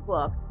into my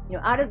book,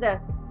 out of the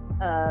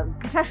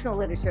professional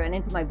literature and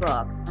into my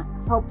book.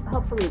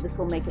 Hopefully this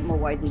will make it more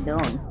widely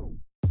known.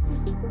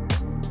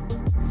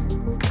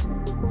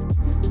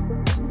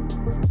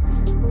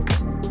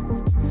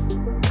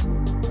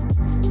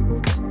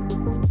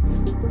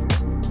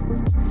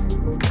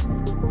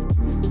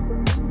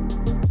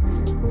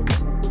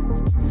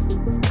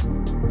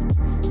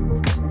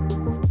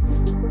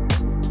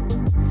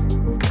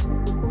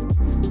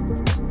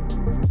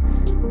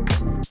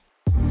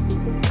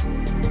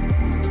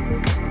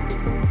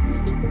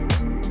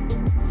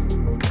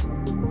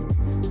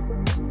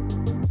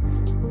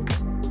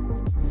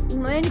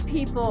 Many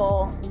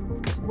people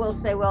will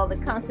say, well, the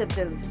concept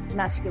of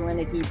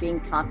masculinity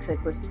being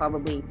toxic was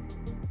probably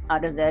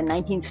out of the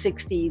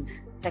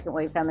 1960s, second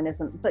wave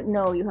feminism. But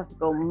no, you have to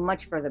go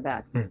much further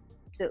back.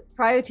 So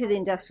prior to the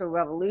Industrial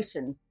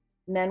Revolution,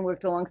 men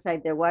worked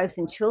alongside their wives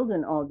and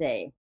children all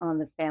day on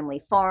the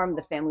family farm,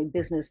 the family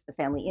business, the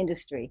family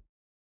industry.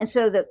 And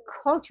so the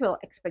cultural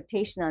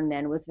expectation on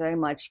men was very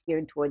much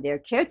geared toward their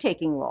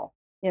caretaking role,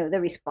 the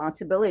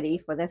responsibility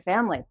for their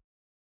family.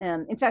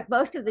 In fact,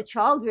 most of the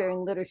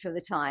child-rearing literature of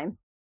the time,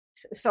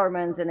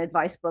 sermons and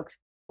advice books,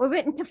 were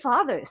written to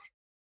fathers.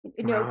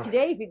 Wow.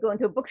 Today, if you go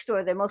into a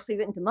bookstore, they're mostly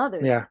written to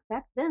mothers. Yeah.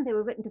 Back then, they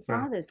were written to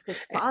fathers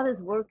because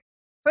fathers worked.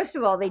 First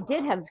of all,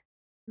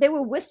 they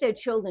were with their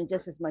children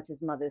just as much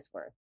as mothers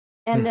were.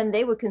 And then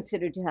they were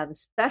considered to have a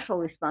special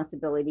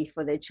responsibility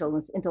for their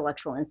children's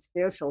intellectual and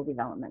spiritual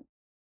development.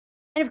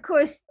 And of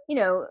course,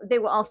 they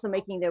were also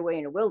making their way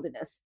in a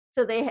wilderness.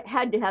 So they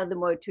had to have the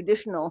more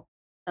traditional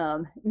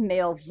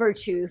male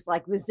virtues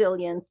like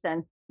resilience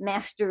and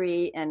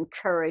mastery and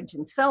courage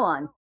and so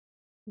on.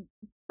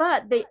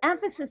 But the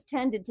emphasis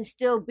tended to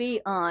still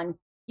be on,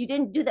 you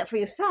didn't do that for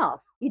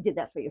yourself, you did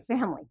that for your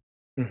family.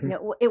 Mm-hmm.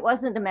 It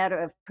wasn't a matter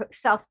of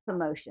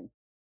self-promotion.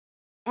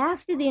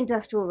 After the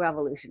Industrial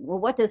Revolution, well,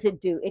 what does it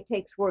do? It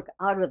takes work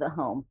out of the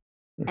home.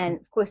 Mm-hmm. And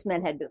of course,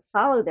 men had to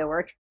follow their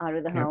work out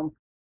of the Yep. home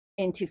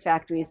into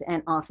factories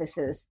and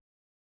offices.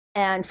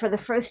 And for the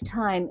first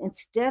time,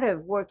 instead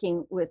of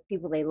working with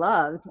people they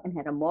loved and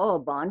had a moral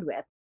bond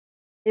with,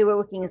 they were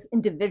working as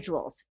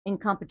individuals in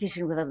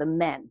competition with other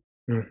men.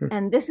 Mm-hmm.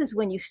 And this is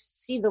when you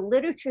see the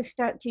literature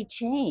start to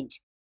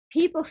change.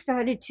 People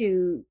started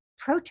to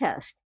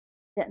protest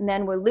that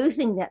men were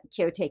losing that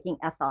caretaking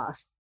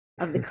ethos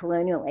of the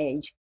colonial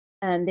age,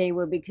 and they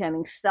were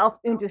becoming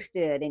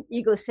self-interested and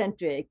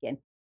egocentric and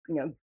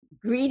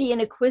greedy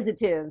and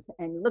acquisitive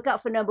and look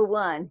out for number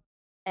one.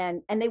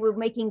 And they were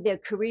making their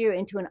career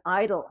into an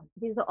idol.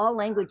 These are all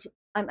language.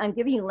 I'm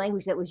giving you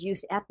language that was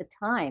used at the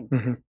time.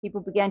 Mm-hmm.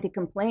 People began to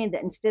complain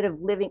that instead of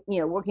living,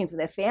 working for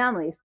their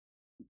families,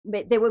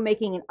 they were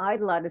making an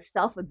idol out of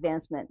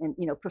self-advancement and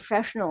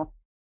professional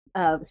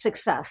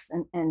success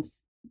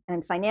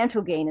and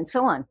financial gain and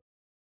so on.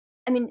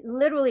 I mean,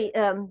 literally,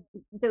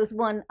 there was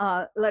one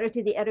letter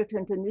to the editor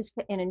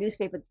in a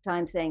newspaper at the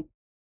time saying,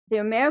 the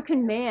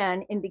American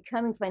man in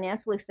becoming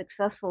financially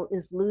successful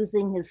is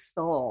losing his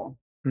soul.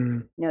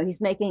 Mm-hmm.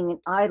 He's making an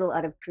idol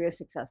out of career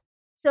success.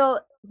 So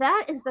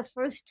that is the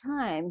first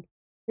time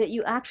that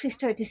you actually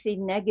start to see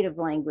negative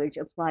language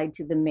applied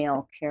to the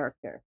male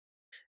character.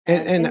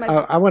 And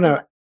I want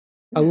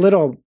a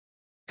little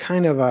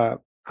kind of a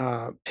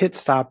pit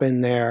stop in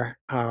there,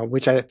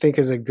 which I think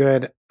is a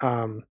good,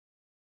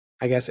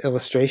 I guess,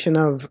 illustration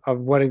of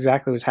what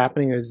exactly was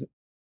happening is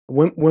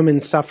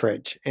women's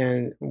suffrage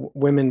and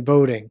women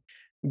voting.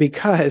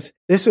 Because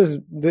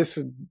this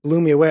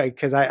blew me away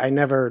because I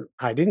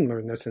didn't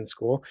learn this in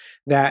school,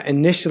 that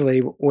initially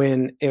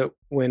when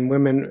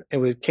women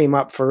came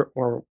up for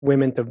or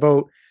women to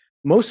vote,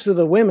 most of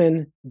the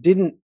women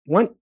didn't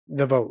want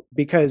the vote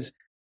because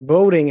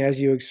voting,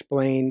 as you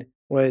explained,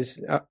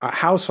 was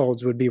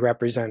households would be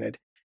represented,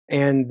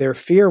 and their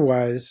fear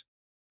was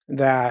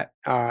that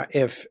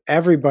if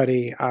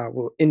everybody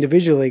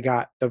individually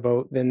got the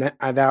vote, then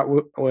that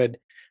would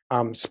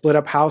split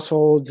up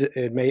households.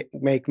 It may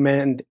make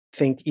men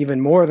think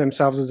even more of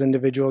themselves as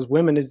individuals.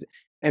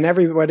 And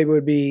everybody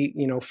would be,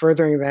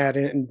 furthering that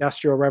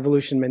industrial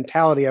revolution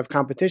mentality of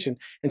competition.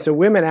 And so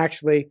women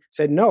actually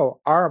said, no,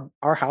 our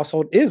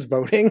household is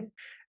voting,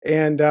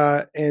 and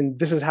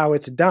this is how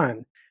it's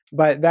done.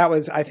 But that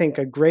was, I think,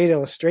 a great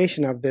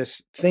illustration of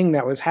this thing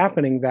that was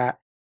happening, that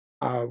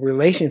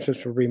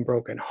relationships were being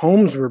broken,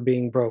 homes were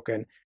being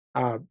broken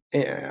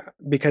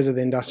because of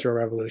the Industrial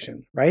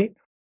Revolution, right?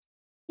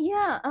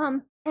 Yeah,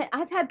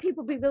 I've had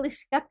people be really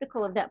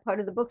skeptical of that part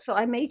of the book, so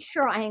I made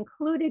sure I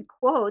included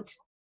quotes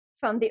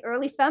from the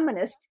early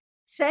feminists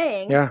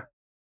saying,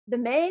 the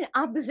main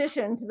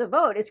opposition to the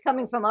vote is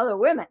coming from other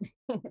women.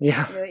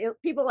 Yeah.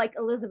 People like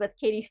Elizabeth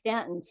Cady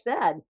Stanton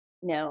said,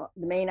 the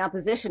main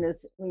opposition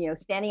is,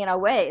 standing in our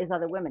way is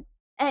other women.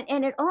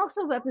 And it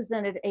also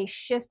represented a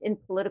shift in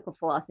political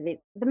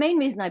philosophy. The main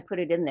reason I put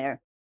it in there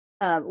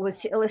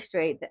was to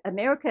illustrate that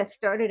America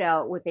started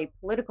out with a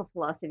political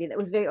philosophy that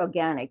was very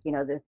organic,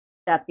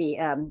 that the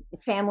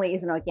family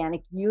is an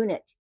organic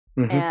unit.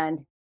 Mm-hmm. And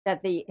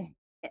that the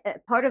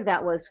part of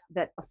that was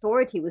that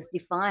authority was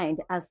defined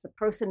as the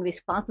person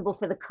responsible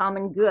for the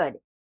common good.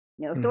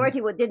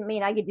 Authority didn't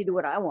mean I get to do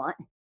what I want.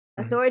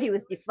 Mm-hmm. Authority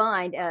was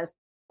defined as,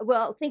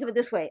 well, think of it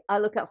this way. I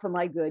look out for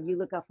my good. You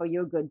look out for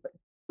your good. But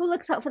who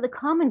looks out for the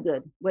common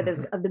good, whether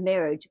it's of the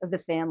marriage, of the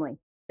family,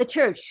 the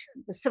church,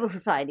 the civil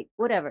society,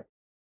 whatever?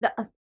 The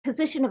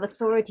position of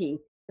authority,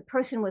 the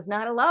person was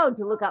not allowed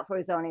to look out for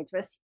his own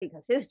interests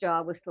because his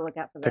job was to look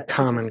out for the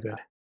common good.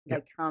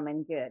 The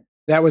common good.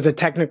 That was a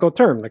technical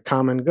term, the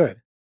common good.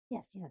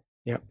 Yes.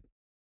 Yep.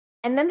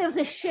 And then there was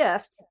a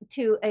shift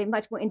to a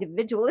much more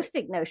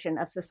individualistic notion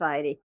of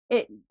society.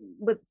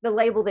 With the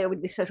label there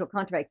would be social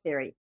contract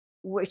theory,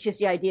 which is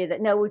the idea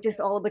that no, we're just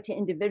all a bunch of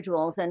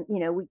individuals, and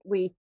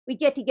we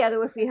get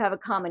together if we have a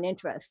common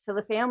interest. So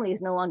the family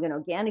is no longer an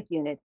organic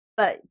unit,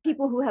 but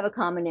people who have a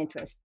common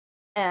interest.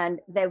 And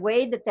the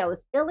way that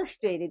was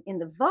illustrated in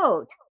the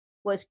vote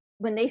was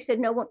when they said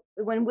no.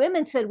 When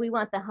women said we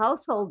want the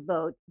household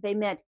vote, they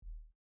meant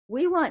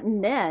we want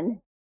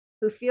men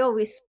who feel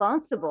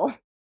responsible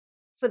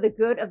for the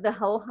good of the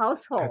whole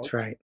household. That's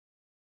right.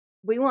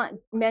 We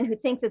want men who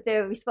think that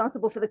they're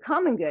responsible for the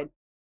common good.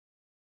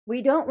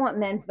 We don't want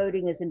men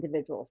voting as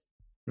individuals.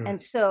 And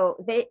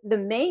so the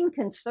main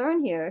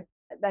concern here,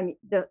 I mean,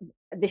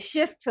 the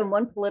shift from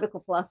one political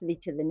philosophy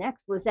to the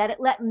next was that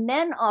it let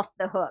men off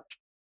the hook.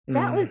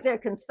 That was their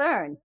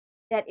concern,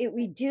 that it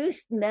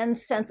reduced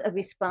men's sense of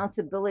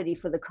responsibility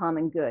for the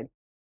common good.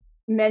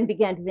 Men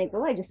began to think,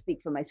 well, I just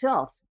speak for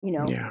myself.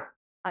 Yeah.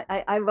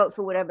 I vote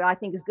for whatever I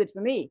think is good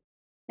for me.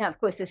 Now, of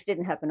course, this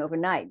didn't happen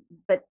overnight,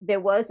 but there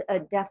was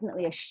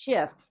definitely a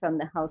shift from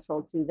the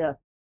household to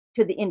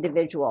the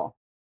individual.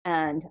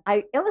 And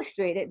I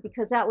illustrate it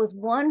because that was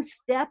one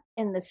step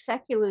in the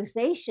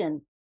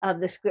secularization of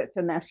the script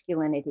for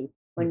masculinity.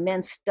 when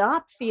men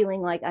stopped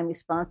feeling like I'm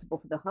responsible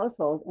for the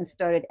household and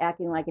started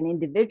acting like an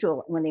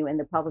individual when they were in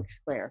the public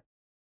square.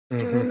 Do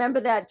you remember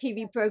that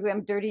TV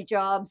program, Dirty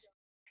Jobs?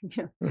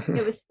 It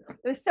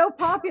was so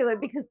popular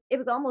because it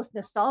was almost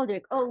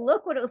nostalgic. Oh,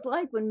 look what it was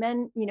like when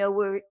men,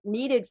 were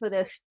needed for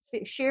their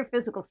sheer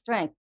physical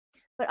strength.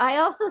 But I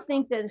also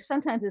think that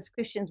sometimes as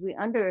Christians we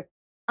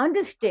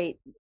understate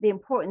the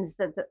importance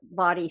that the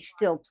body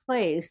still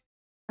plays.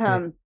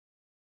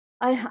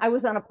 I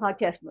was on a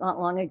podcast not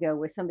long ago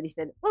where somebody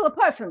said, well,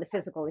 apart from the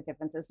physical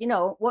differences,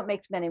 what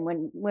makes men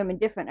and women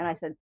different? And I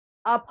said,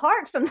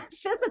 apart from the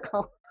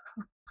physical,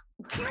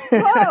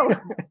 whoa,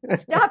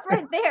 stop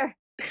right there.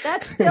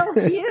 That's still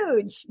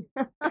huge.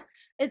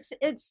 It's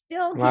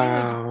still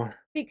huge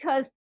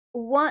because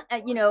one,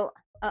 I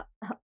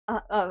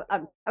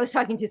was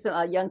talking to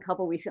a young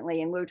couple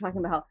recently, and we were talking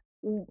about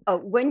how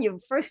when you're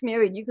first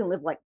married, you can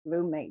live like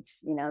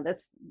roommates.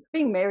 That's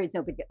being married is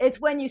no big deal. It's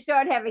when you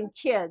start having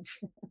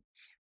kids.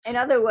 In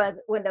other words,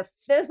 when the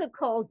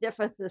physical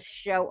differences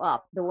show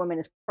up, the woman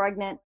is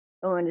pregnant,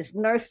 the woman is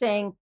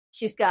nursing,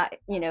 she's got,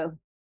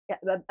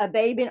 a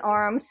baby in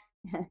arms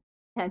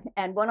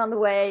and one on the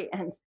way.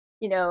 And,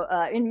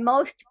 in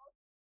most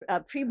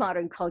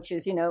pre-modern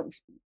cultures,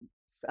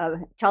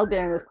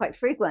 childbearing was quite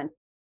frequent.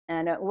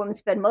 And a woman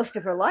spent most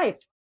of her life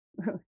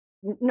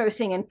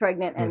nursing and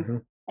pregnant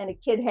and a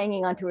kid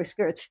hanging onto her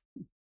skirts.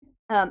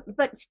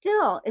 But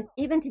still,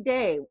 even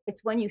today,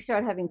 it's when you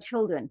start having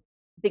children,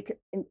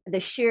 the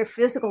sheer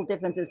physical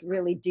differences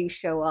really do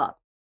show up.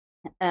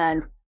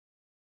 And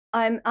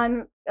I'm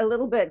a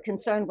little bit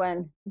concerned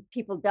when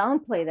people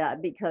downplay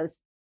that, because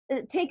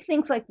take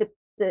things like the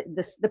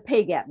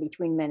pay gap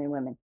between men and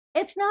women.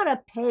 It's not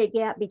a pay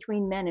gap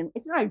between men and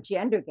it's not a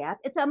gender gap.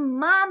 It's a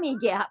mommy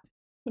gap.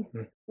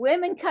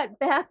 Women cut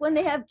back when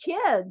they have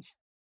kids.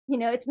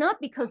 It's not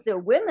because they're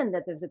women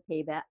that there's a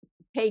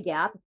pay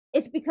gap.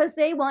 It's because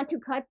they want to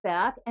cut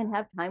back and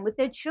have time with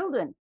their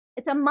children.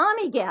 It's a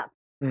mommy gap.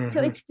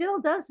 So it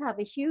still does have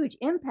a huge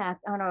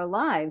impact on our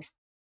lives.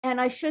 And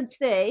I should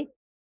say,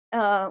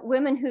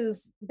 women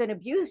who've been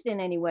abused in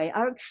any way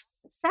are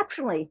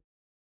exceptionally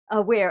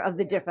aware of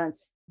the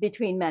difference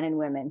between men and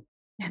women.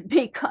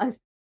 Because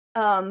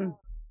do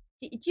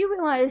you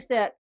realize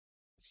that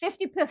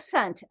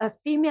 50% of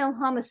female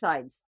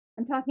homicides,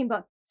 I'm talking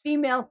about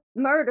female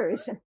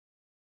murders,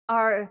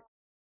 are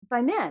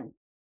by men,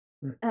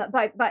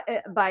 by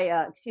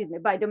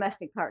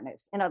domestic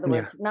partners. In other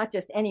words, not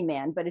just any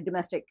man, but a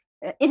domestic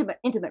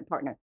intimate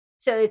partner.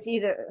 So it's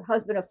either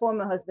husband or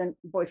former husband,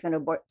 boyfriend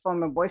or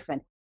former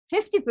boyfriend.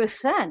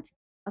 50%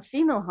 of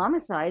female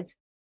homicides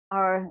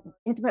are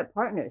intimate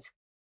partners.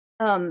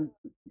 By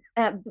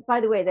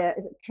the way,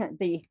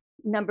 the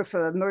number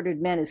for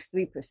murdered men is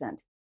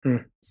 3%.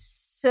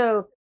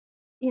 So,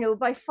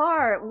 by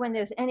far, when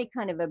there's any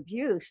kind of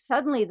abuse,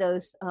 suddenly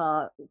those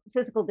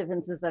physical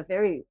differences are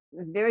very,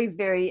 very,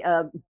 very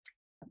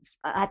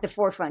at the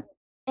forefront.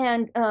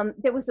 And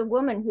there was a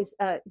woman who's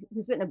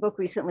written a book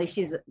recently.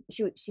 She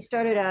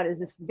started out as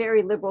this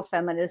very liberal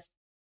feminist.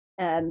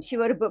 She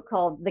wrote a book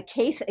called "The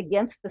Case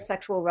Against the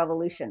Sexual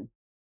Revolution,"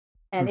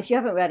 and if you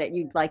haven't read it,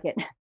 you'd like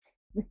it.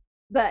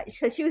 But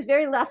so she was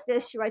very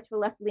leftist. She writes for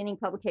left-leaning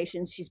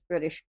publications. She's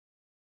British,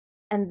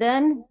 and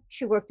then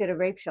she worked at a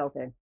rape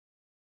shelter,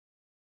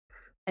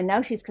 and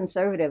now she's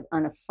conservative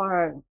on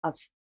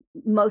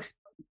most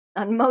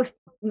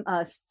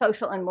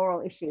social and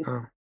moral issues.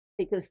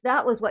 Because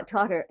that was what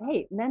taught her,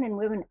 hey, men and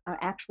women are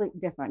actually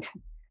different.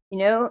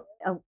 A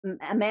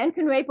man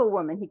can rape a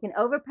woman. He can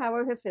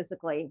overpower her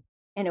physically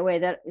in a way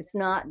that it's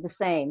not the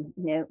same.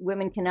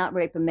 Women cannot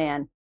rape a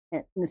man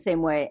in the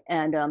same way.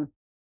 And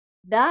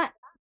that,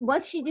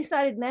 once she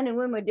decided men and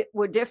women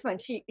were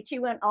different, she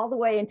went all the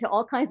way into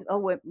all kinds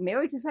of,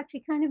 marriage is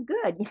actually kind of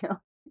good,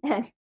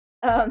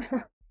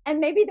 and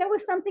maybe there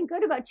was something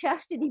good about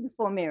chastity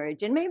before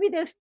marriage. And maybe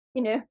there's,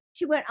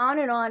 she went on,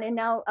 and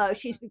now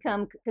she's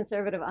become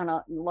conservative on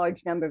a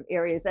large number of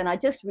areas. And I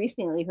just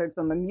recently heard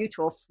from a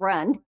mutual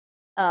friend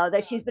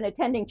that she's been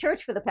attending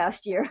church for the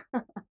past year.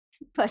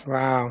 But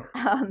wow.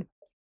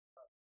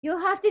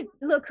 You'll have to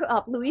look her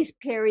up, Louise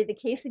Perry, The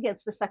Case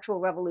Against the Sexual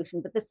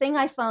Revolution. But the thing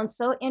I found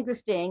so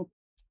interesting,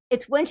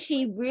 it's when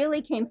she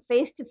really came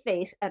face to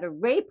face at a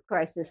rape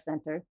crisis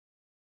center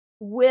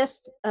with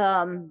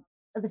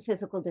the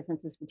physical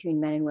differences between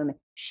men and women.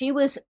 She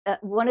was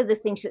one of the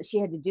things that she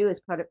had to do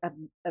as part of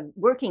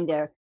working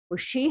there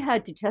was she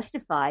had to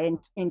testify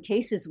in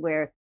cases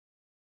where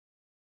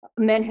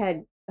men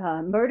had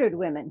murdered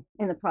women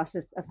in the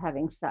process of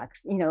having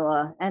sex,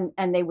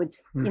 and they would,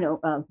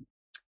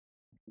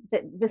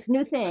 this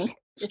new thing,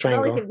 this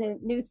relative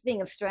new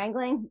thing of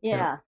strangling,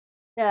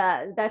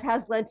 that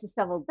has led to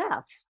several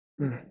deaths.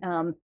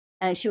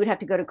 And she would have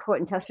to go to court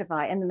and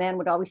testify, and the man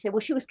would always say, "Well,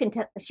 she was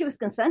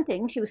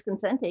consenting. And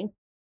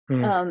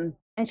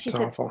she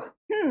said, awful.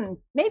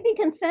 Maybe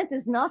consent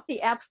is not the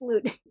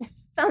absolute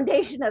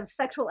foundation of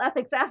sexual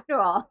ethics after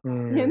all.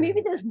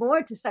 Maybe there's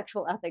more to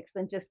sexual ethics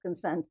than just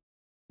consent."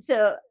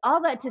 So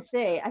all that to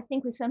say, I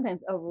think we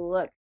sometimes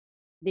overlook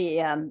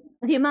the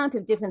amount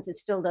of difference it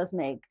still does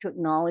make to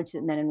acknowledge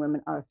that men and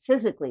women are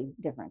physically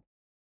different.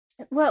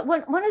 Well,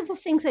 one of the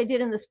things I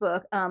did in this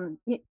book,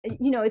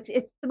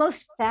 it's the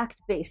most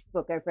fact-based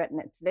book I've written.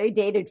 It's very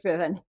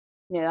data-driven.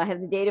 I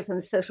have the data from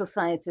the social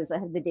sciences, I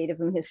have the data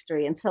from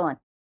history, and so on.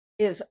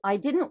 Is I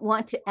didn't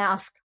want to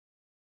ask,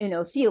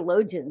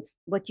 theologians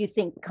what you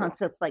think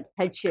concepts like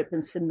headship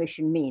and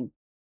submission mean,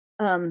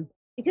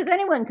 because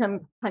anyone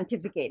can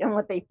pontificate on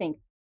what they think.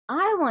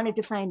 I wanted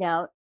to find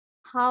out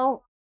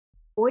how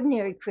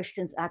ordinary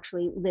Christians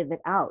actually live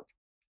it out,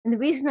 and the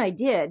reason I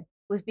did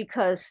was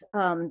because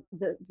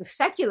the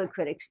secular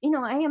critics,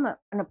 I am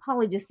an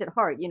apologist at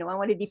heart. I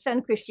want to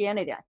defend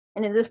Christianity.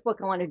 And in this book,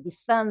 I want to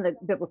defend the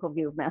biblical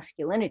view of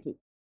masculinity.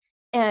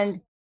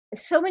 And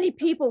so many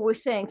people were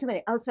saying, so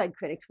many outside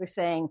critics were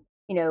saying,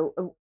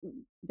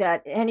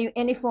 that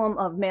any form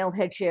of male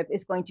headship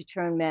is going to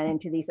turn men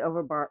into these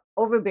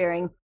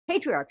overbearing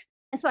patriarchs.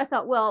 And so I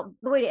thought, well,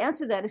 the way to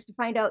answer that is to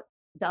find out,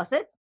 does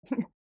it?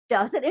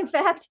 Does it, in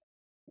fact,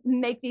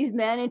 make these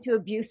men into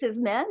abusive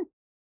men?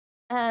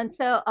 And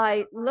so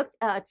I looked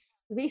at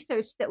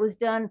research that was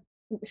done,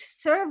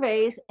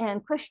 surveys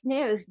and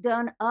questionnaires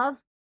done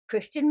of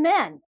Christian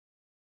men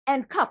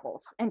and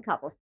couples.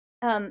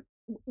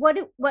 What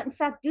in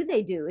fact do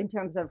they do in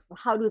terms of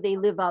how do they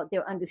live out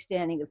their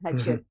understanding of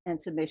headship and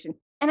submission?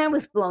 And I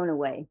was blown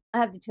away. I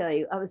have to tell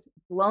you, I was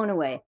blown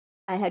away.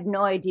 I had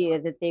no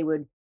idea that they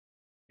would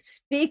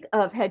speak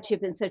of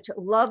headship in such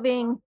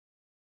loving,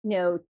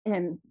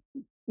 and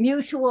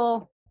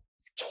mutual,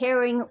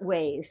 caring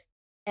ways.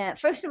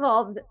 First of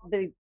all,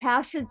 the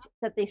passage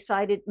that they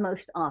cited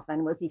most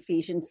often was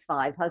Ephesians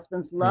 5.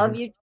 Husbands, love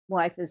your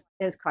wife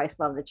as Christ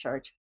loved the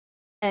church.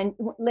 And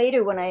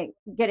later, when I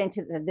get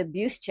into the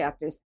abuse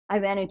chapters, I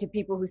ran into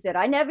people who said,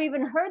 I never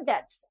even heard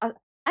that. I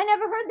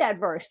never heard that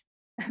verse.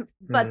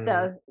 But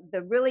the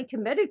really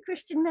committed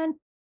Christian men,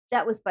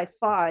 that was by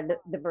far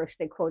the verse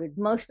they quoted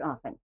most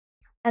often.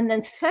 And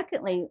then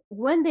secondly,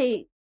 when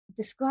they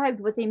described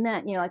what they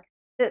meant, like,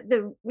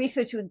 the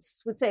research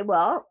would say,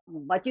 well,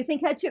 what do you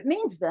think headship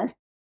means then?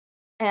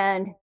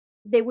 And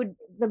the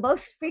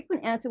most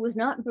frequent answer was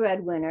not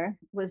breadwinner,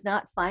 was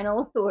not final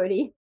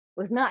authority,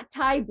 was not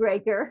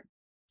tiebreaker.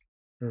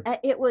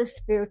 It was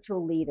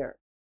spiritual leader.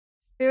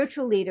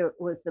 Spiritual leader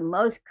was the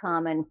most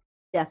common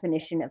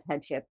definition of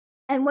headship.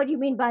 And what do you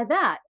mean by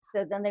that?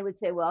 So then they would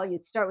say, well,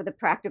 you'd start with the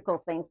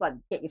practical things like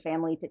get your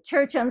family to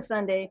church on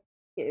Sunday,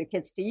 get your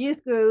kids to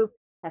youth group,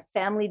 have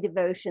family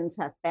devotions,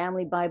 have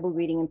family Bible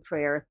reading and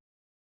prayer.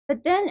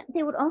 But then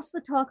they would also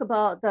talk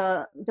about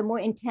the more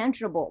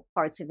intangible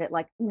parts of it,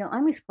 like,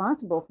 I'm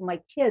responsible for my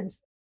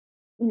kids,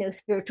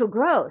 spiritual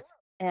growth.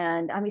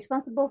 And I'm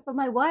responsible for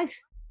my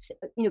wife's,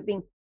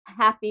 being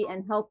happy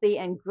and healthy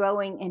and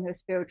growing in her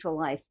spiritual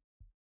life.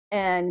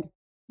 And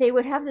they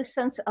would have this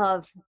sense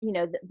of,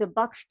 the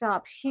buck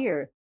stops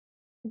here.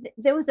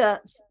 There was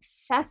a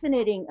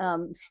fascinating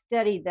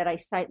study that I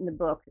cite in the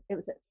book. It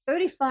was a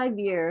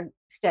 35-year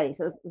study.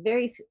 So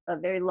it's a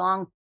very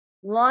long,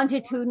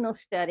 longitudinal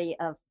study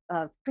of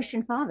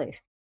Christian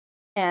fathers,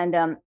 and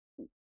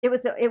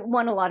it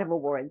won a lot of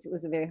awards. It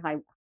was a very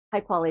high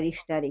quality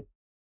study,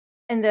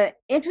 and the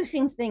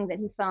interesting thing that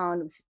he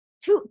found was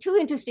two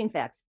interesting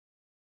facts.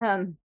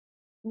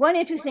 One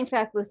interesting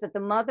fact was that the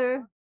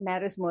mother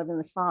matters more than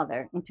the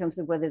father in terms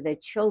of whether their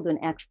children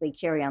actually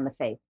carry on the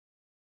faith.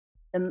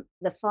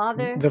 The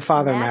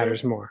father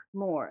matters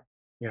more.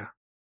 Yeah.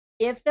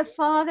 If the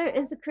father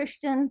is a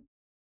Christian,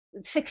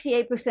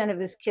 68% of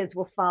his kids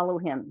will follow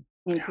him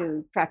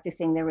into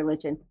practicing their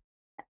religion.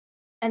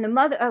 And the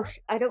mother,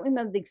 I don't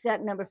remember the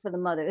exact number for the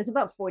mother. It's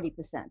about 40%.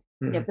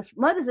 If the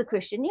mother's a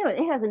Christian,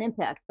 it has an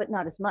impact, but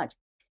not as much.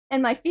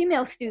 And my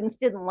female students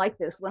didn't like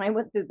this. When I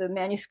went through the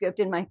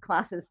manuscript in my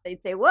classes,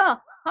 they'd say,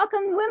 well, how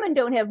come women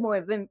don't have more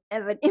of an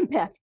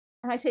impact?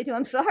 And I say to them,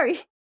 I'm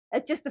sorry,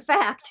 that's just the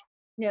fact.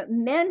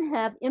 Men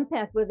have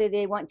impact whether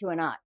they want to or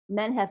not.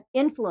 Men have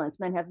influence,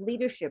 men have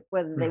leadership,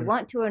 whether they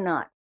want to or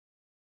not.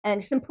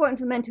 And it's important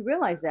for men to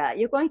realize that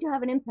you're going to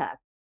have an impact.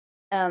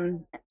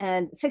 And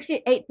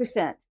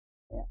 68%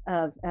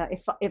 of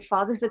if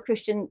fathers are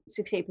Christian,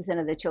 68%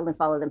 of their children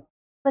follow them.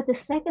 But the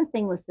second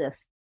thing was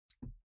this: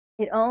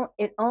 it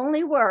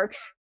only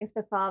works if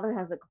the father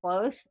has a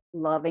close,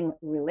 loving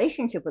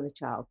relationship with the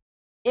child.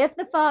 If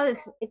the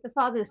father's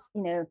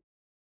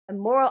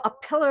a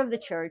pillar of the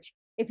church,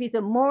 if he's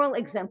a moral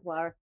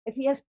exemplar, if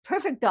he has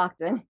perfect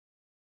doctrine,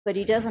 but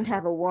he doesn't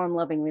have a warm,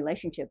 loving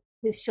relationship,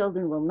 his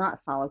children will not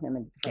follow him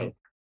in faith.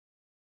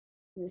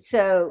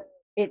 So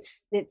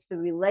it's the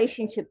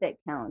relationship that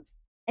counts.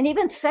 And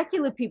even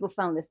secular people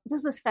found this.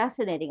 This was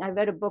fascinating. I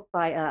read a book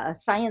by a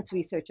science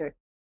researcher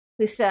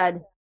who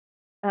said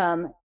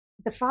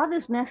the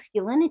father's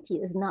masculinity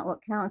is not what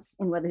counts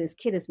in whether his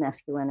kid is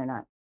masculine or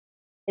not.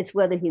 It's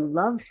whether he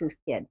loves his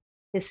kid,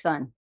 his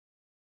son.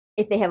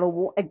 If they have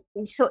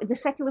so the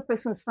secular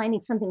person was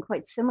finding something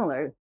quite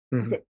similar.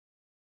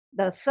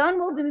 The son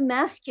will be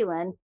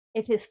masculine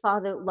if his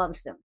father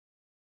loves him.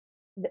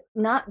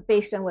 Not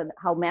based on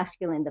how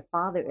masculine the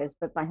father is,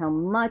 but by how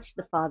much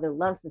the father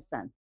loves the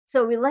son.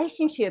 So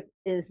relationship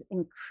is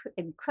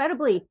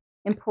incredibly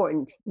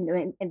important,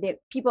 and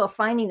people are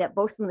finding that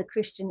both from the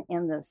Christian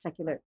and the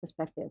secular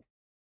perspective.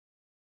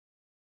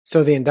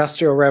 So the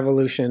Industrial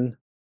Revolution,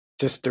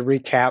 just to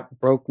recap,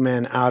 broke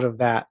men out of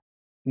that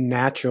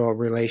natural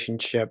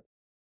relationship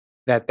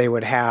that they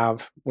would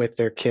have with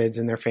their kids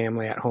and their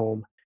family at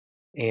home,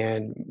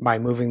 and by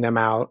moving them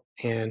out.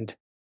 And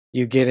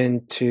you get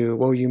into,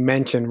 well, you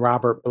mentioned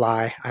Robert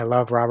Bly. I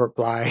love Robert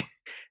Bly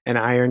and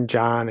Iron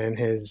John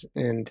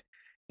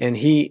and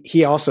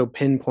he also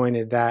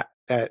pinpointed that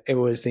it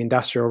was the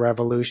Industrial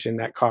Revolution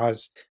that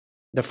caused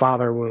the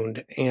father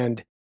wound.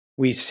 And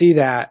we see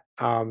that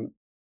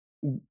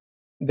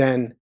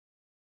then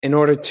in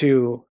order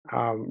to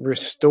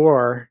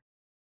restore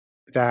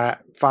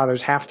that,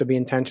 fathers have to be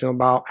intentional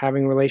about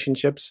having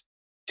relationships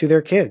to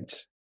their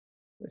kids,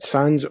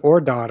 sons or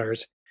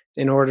daughters,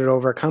 in order to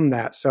overcome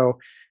that. So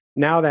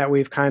now that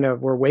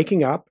we're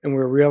waking up and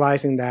we're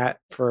realizing that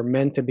for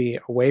men to be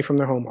away from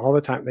their home all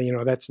the time,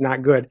 that's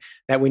not good,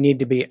 that we need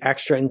to be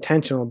extra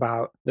intentional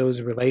about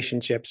those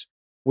relationships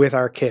with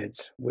our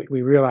kids.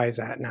 We realize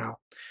that now.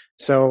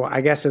 So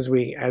I guess as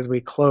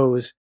we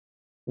close,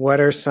 what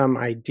are some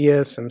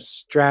ideas, some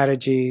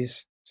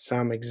strategies,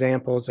 some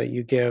examples that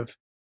you give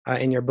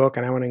in your book?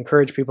 And I want to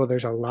encourage people,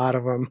 there's a lot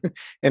of them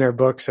in our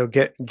book. So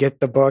get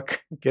the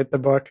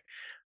book.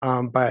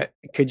 But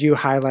could you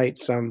highlight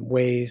some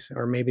ways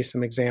or maybe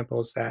some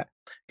examples that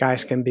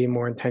guys can be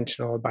more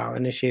intentional about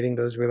initiating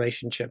those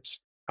relationships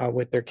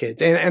with their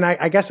kids? And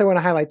I guess I want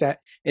to highlight that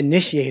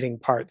initiating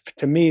part.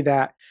 To me,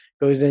 that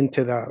goes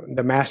into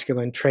the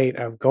masculine trait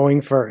of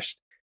going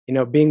first.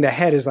 Being the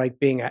head is like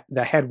being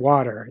the head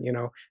water,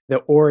 the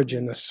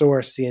origin, the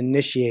source, the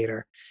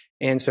initiator.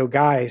 And so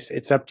guys,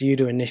 it's up to you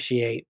to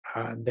initiate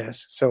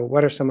this. So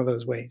what are some of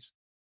those ways?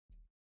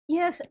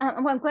 Yes,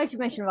 well, I'm glad you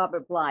mentioned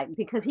Robert Bly,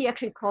 because he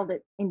actually called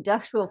it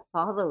industrial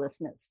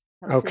fatherlessness.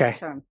 That was his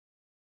term.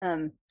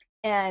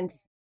 And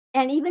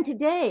even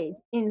today,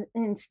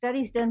 in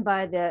studies done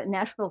by the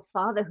National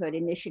Fatherhood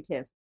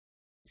Initiative,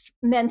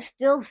 men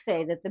still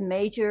say that the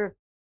major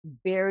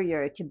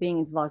barrier to being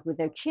involved with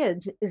their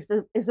kids is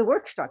the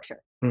work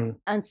structure.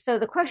 And so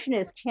the question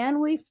is,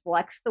 can we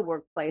flex the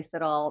workplace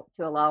at all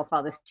to allow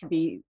fathers to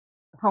be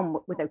home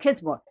with their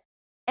kids more?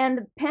 And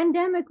the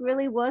pandemic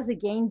really was a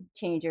game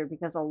changer,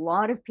 because a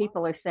lot of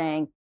people are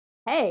saying,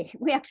 hey,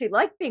 we actually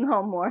like being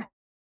home more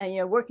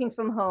and, working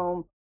from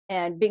home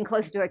and being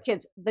closer to our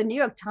kids. The New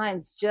York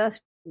Times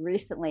just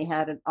recently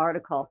had an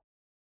article,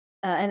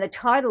 and the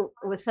title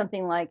was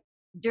something like,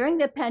 during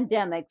the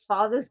pandemic,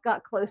 fathers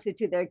got closer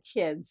to their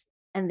kids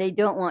and they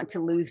don't want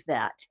to lose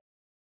that.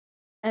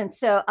 And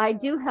so I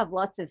do have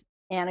lots of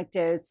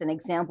anecdotes and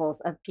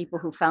examples of people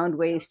who found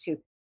ways to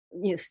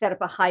set up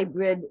a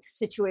hybrid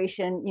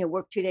situation,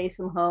 work 2 days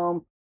from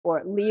home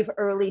or leave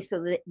early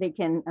so that they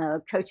can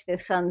coach their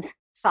son's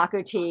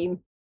soccer team.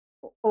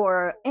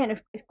 And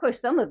of course,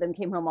 some of them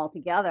came home all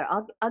together.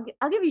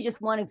 I'll give you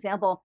just one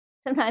example.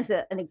 Sometimes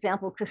an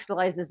example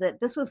crystallizes it.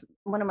 This was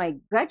one of my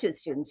graduate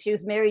students. She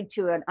was married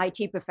to an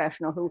IT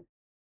professional who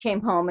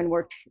came home and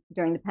worked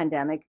during the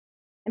pandemic.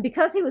 And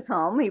because he was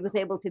home, he was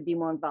able to be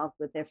more involved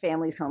with their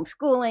family's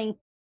homeschooling.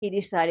 He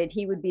decided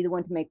he would be the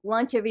one to make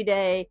lunch every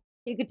day.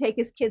 He could take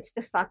his kids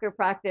to soccer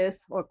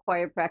practice or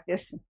choir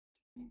practice.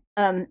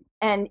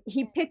 And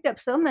he picked up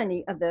so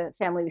many of the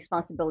family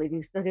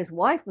responsibilities that his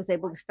wife was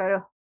able to start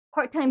a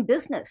part-time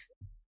business.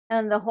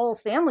 And the whole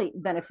family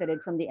benefited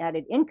from the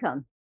added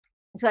income.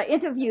 So I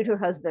interviewed her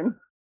husband,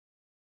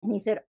 and he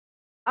said,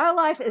 our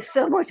life is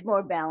so much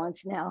more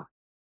balanced now.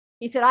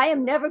 He said, I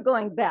am never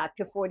going back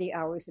to 40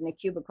 hours in a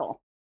cubicle.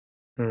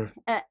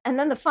 And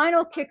then the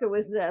final kicker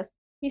was this.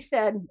 He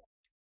said,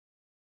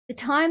 the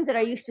time that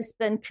I used to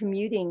spend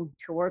commuting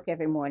to work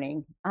every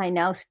morning, I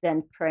now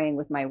spend praying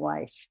with my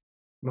wife.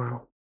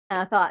 Wow.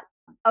 And I thought,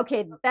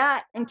 okay,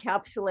 that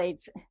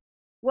encapsulates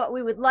what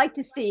we would like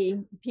to see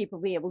people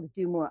be able to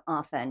do more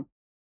often,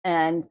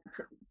 and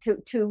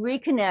to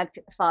reconnect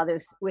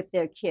fathers with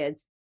their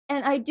kids.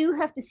 And I do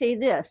have to say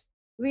this,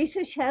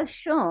 research has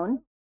shown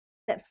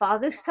that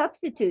father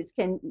substitutes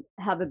can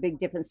have a big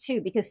difference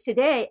too, because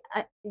today,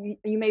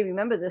 you may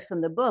remember this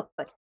from the book,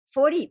 but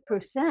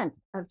 40%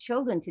 of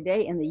children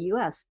today in the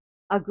US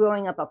are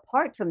growing up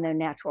apart from their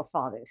natural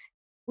fathers.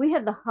 We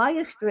have the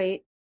highest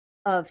rate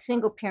of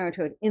single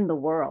parenthood in the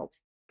world.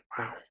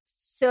 Wow.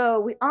 So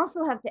we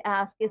also have to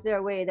ask, is there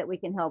a way that we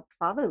can help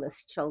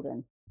fatherless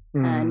children?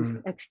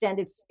 And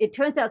it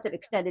turns out that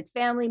extended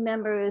family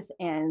members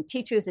and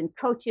teachers and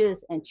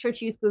coaches and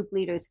church youth group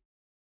leaders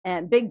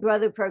and Big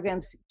Brother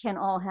programs can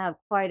all have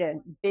quite a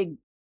big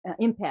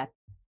impact.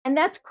 And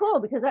that's cool,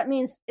 because that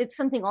means it's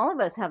something all of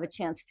us have a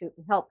chance to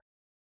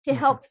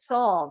help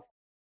solve.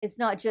 It's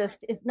not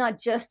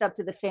just up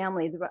to the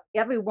family.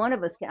 Every one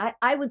of us can.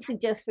 I would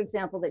suggest, for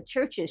example, that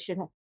churches should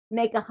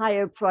make a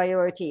higher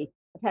priority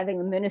of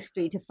having a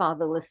ministry to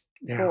fatherless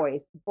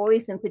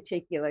boys in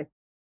particular.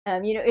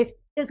 If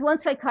there's one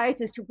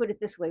psychiatrist who put it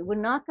this way, we're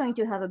not going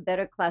to have a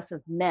better class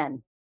of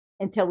men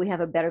until we have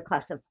a better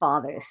class of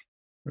fathers.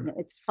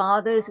 It's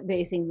fathers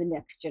raising the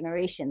next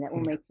generation that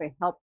will make for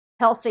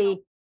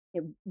healthy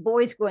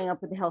boys growing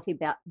up with a healthy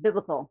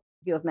biblical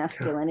view of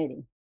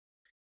masculinity.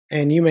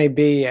 And you may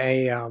be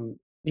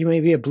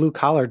a blue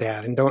collar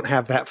dad and don't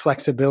have that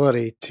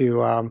flexibility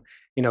to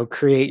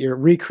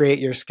recreate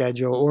your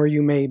schedule, or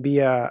you may be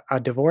a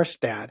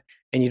divorced dad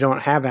and you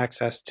don't have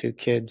access to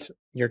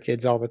your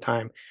kids all the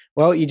time.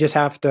 Well, you just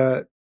have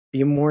to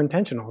be more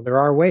intentional. There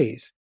are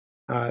ways.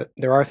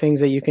 There are things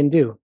that you can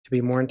do to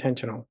be more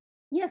intentional.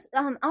 Yes,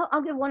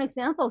 I'll give one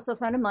example. So a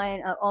friend of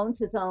mine owns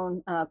his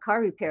own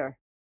car repair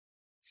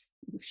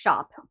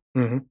shop.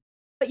 Mm-hmm.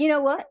 But you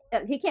know what?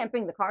 He can't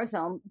bring the cars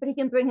home, but he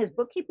can bring his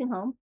bookkeeping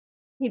home.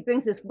 He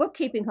brings his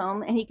bookkeeping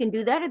home, and he can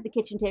do that at the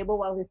kitchen table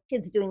while his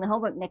kid's doing the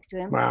homework next to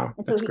him. Wow,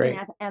 and so that's great.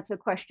 Can answer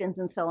questions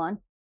and so on.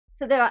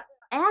 So there are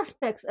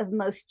aspects of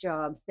most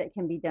jobs that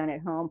can be done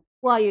at home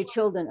while your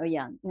children are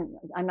young.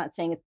 I'm not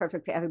saying it's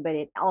perfect for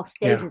everybody at all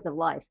stages of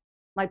life.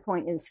 My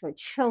point is for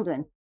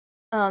children.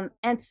 And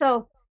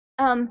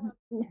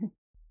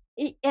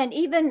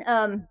even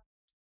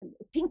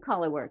pink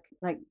collar work,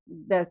 like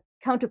the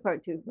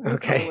counterpart to blue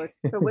collar work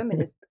for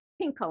women is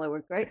pink collar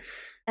work, right?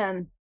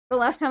 The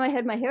last time I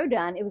had my hair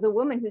done, it was a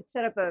woman who'd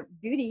set up a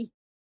beauty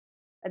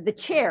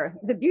chair,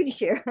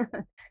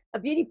 a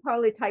beauty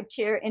parlor type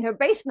chair in her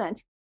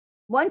basement,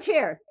 one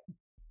chair.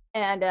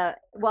 And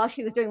while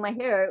she was doing my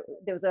hair,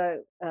 there was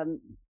a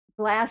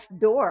glass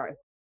door,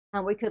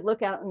 and we could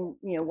look out and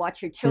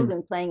watch her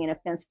children playing in a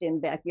fenced-in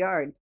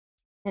backyard.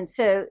 And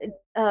so,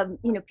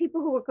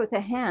 people who work with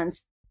their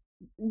hands,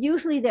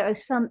 usually there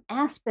is some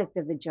aspect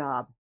of the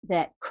job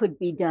that could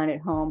be done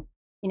at home,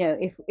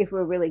 if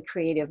we're really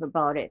creative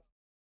about it.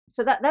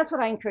 So that's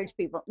what I encourage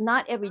people.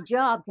 Not every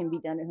job can be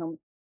done at home,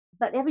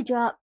 but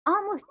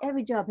almost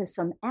every job has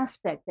some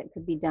aspect that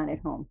could be done at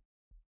home.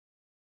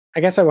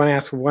 I guess I want to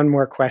ask one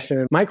more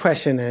question. My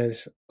question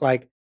is,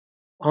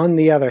 on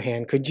the other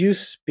hand, could you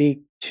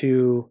speak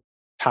to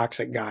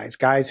toxic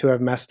guys who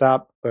have messed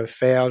up, who have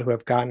failed, who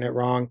have gotten it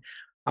wrong?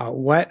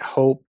 What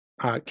hope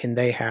can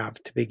they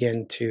have to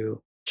begin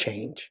to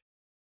change?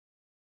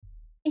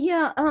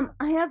 Yeah,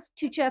 I have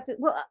 2 chapters.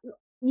 Well,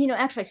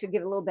 actually, I should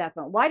give a little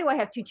background. Why do I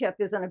have 2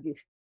 chapters on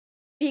abuse?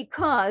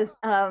 Because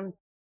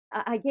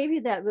I gave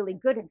you that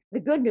the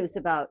good news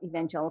about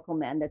evangelical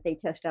men, that they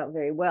test out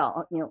very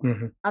well,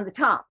 on the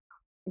top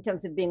in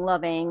terms of being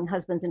loving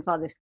husbands and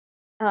fathers.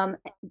 And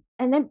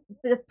then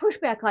the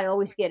pushback I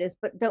always get is,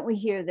 but don't we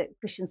hear that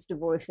Christians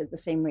divorce at the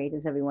same rate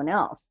as everyone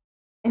else?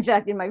 In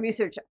fact, in my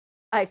research,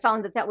 I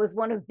found that was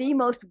one of the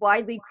most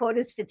widely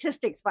quoted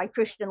statistics by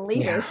Christian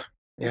leaders.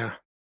 Yeah.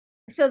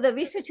 So the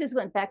researchers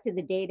went back to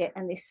the data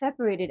and they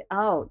separated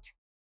out,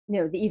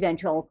 the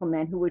evangelical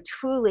men who were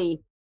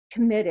truly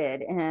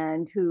committed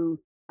and who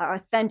are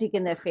authentic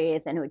in their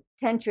faith and who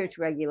attend church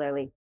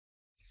regularly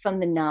from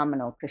the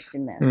nominal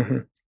Christian men. Mm-hmm.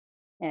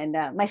 And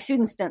my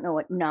students don't know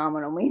what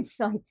nominal means,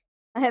 so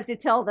I have to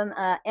tell them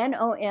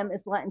NOM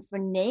is Latin for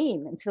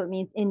name, and so it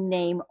means in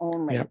name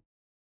only. Yep.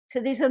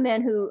 So these are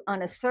men who,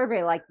 on a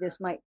survey like this,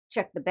 might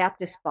check the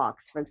Baptist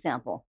box, for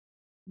example,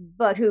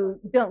 but who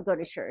don't go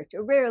to church,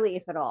 or rarely,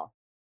 if at all.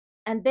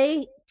 And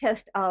they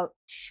test out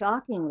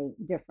shockingly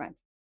different.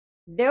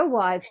 Their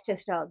wives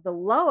test out the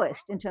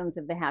lowest in terms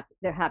of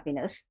their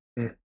happiness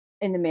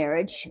in the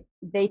marriage.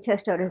 They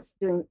test out as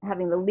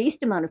having the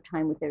least amount of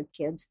time with their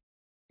kids.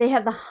 They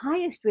have the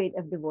highest rate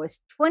of divorce,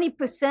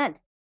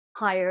 20%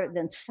 higher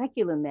than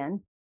secular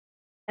men.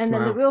 And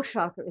then the real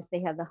shocker is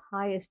they have the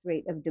highest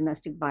rate of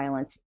domestic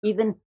violence,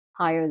 even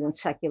higher than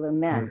secular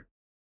men.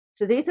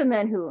 So these are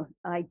men who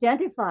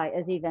identify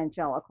as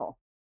evangelical.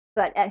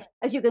 But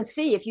as you can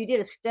see, if you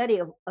did a study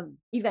of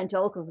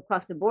evangelicals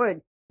across the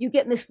board, you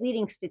get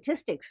misleading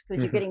statistics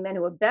because you're getting men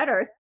who are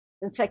better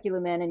than secular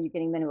men and you're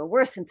getting men who are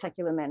worse than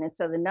secular men. And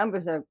so the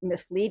numbers are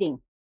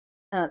misleading.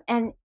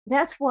 And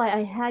that's why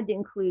I had to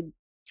include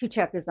 2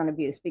 chapters on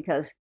abuse,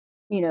 because,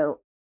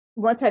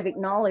 once I've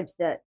acknowledged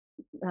that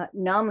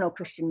nominal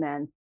Christian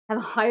men have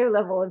a higher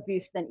level of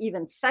abuse than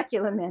even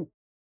secular men,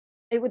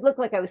 it would look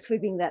like I was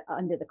sweeping that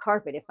under the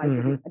carpet if I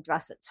didn't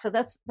address it. So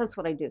that's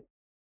what I do.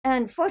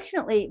 And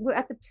fortunately, we're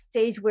at the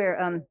stage where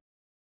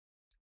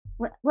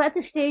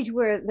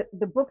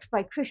the books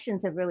by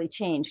Christians have really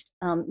changed.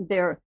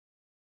 They're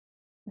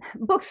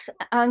books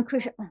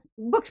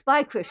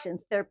by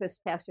Christians, therapists,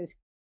 pastors,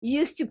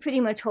 used to pretty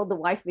much hold the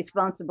wife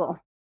responsible.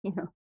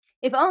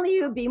 If only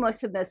you would be more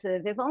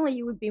submissive, if only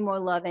you would be more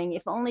loving,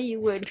 if only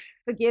you would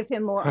forgive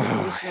him more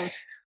unconditionally,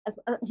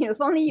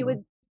 if only you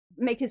would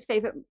make his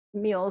favorite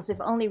meals, if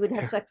only you would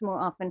have sex more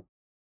often,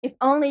 if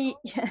only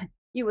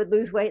you would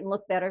lose weight and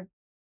look better,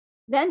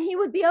 then he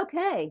would be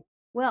okay.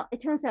 Well,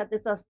 it turns out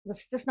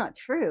that's just not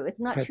true.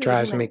 It's not true. It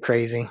drives me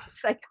crazy.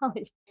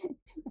 Psychology.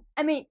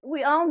 I mean,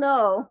 we all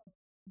know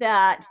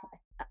that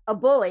a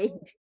bully,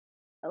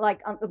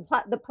 like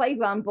the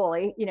playground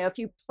bully, if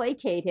you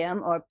placate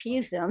him or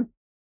appease him,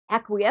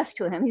 acquiesce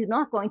to him, he's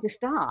not going to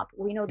stop.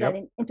 We know that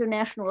in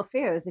international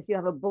affairs, if you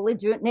have a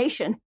belligerent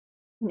nation,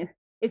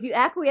 if you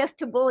acquiesce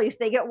to bullies,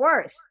 they get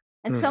worse.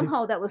 And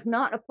somehow that was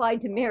not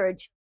applied to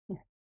marriage.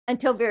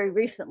 until very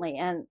recently.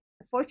 And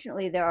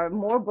fortunately, there are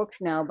more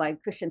books now by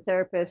Christian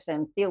therapists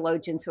and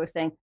theologians who are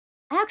saying,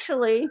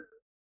 actually,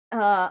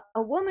 a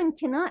woman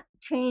cannot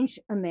change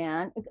a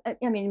man.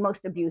 I mean,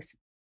 most abuse,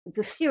 it's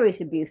a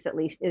serious abuse at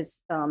least,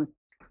 is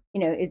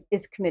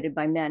is committed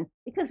by men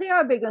because they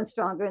are bigger and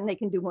stronger and they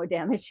can do more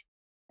damage.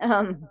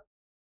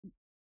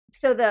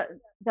 So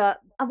a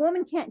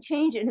woman can't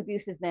change an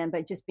abusive man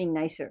by just being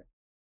nicer.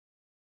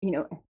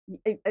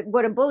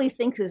 What a bully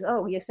thinks is,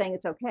 oh, you're saying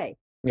it's okay.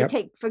 Yep. To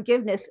take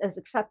forgiveness as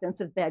acceptance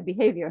of bad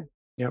behavior.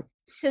 Yep.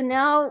 So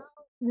now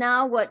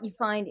what you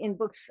find in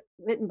books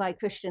written by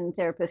Christian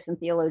therapists and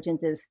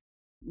theologians is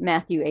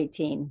Matthew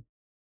 18.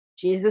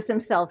 Jesus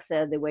himself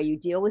said the way you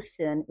deal with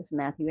sin is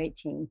Matthew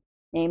 18.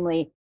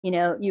 Namely,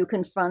 you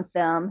confront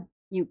them,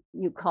 you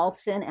call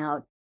sin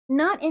out,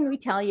 not in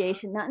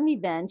retaliation, not in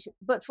revenge,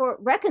 but for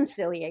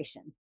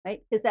reconciliation,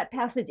 right? Because that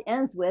passage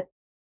ends with,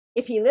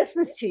 if he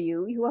listens to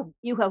you,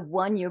 you have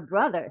won your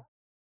brother.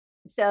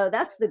 So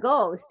that's the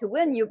goal, is to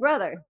win your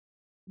brother.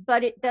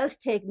 But it does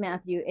take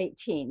Matthew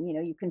 18.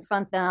 You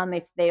confront them.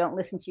 If they don't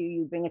listen to you,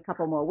 you bring a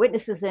couple more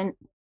witnesses in.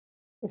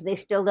 If they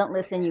still don't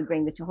listen, you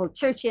bring the whole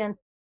church in.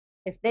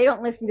 If they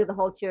don't listen to the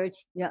whole church,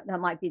 that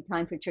might be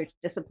time for church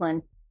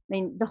discipline. I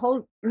mean, the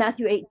whole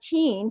Matthew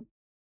 18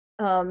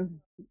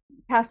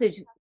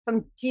 passage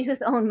from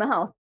Jesus' own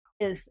mouth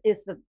is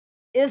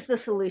the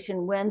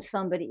solution when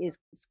somebody is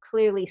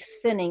clearly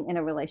sinning in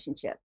a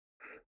relationship.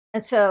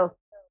 And so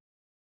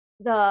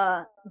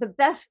the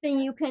best thing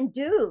you can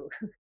do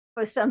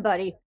for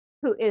somebody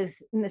who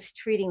is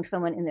mistreating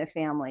someone in their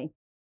family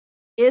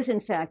is,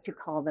 in fact, to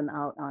call them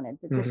out on it,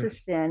 that this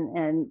is sin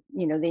and,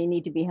 they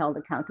need to be held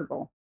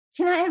accountable.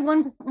 Can I add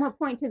one more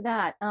point to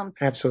that?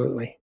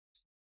 Absolutely.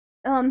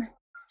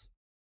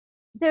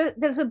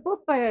 There's a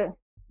book by a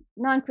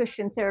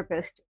non-Christian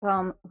therapist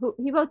who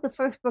he wrote the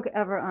first book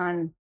ever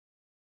on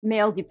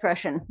male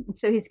depression.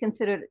 So he's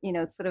considered,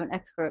 sort of an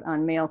expert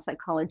on male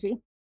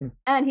psychology.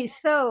 And he's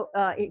so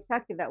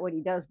effective at what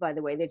he does, by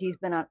the way, that he's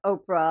been on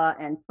Oprah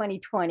and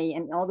 2020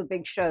 and all the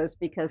big shows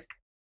because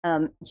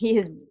he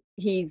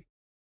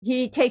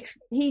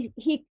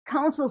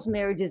counsels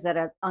marriages that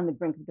are on the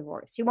brink of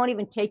divorce. He won't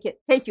even take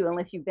you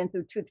unless you've been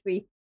through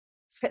 2-3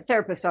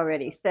 therapists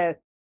already. So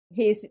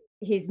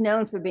he's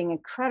known for being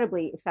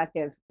incredibly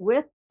effective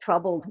with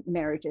troubled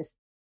marriages.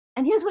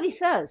 And here's what he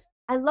says.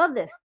 I love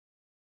this.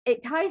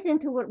 It ties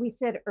into what we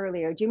said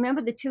earlier. Do you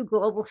remember the 2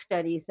 global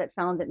studies that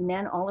found that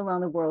men all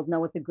around the world know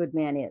what the good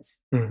man is?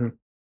 Mm-hmm.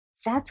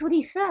 That's what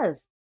he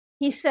says.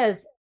 He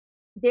says,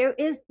 there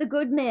is the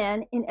good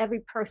man in every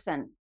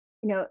person,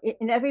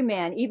 in every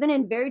man, even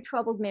in very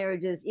troubled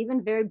marriages,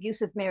 even very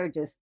abusive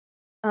marriages.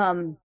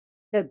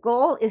 The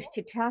goal is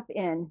to tap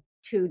in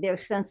to their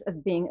sense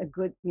of being a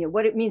good,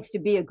 what it means to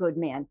be a good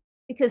man.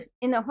 Because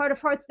in their heart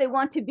of hearts, they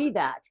want to be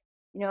that.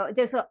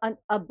 There's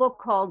a book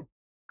called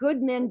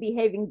Good Men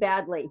Behaving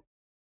Badly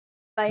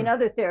by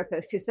another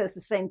therapist who says the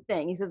same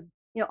thing. He says,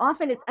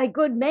 often it's a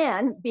good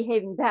man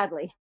behaving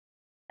badly.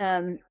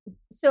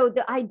 So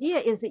the idea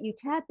is that you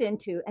tap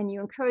into and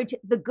you encourage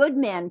the good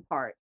man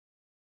part.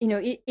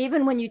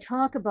 Even when you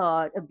talk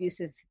about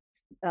abusive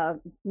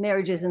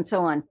marriages and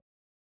so on,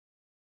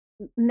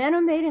 men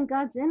are made in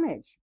God's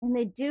image, and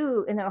they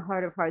do, in their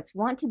heart of hearts,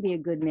 want to be a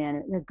good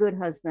man, a good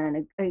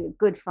husband, a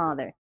good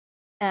father.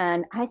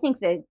 And I think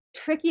the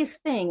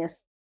trickiest thing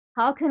is,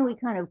 how can we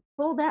kind of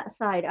pull that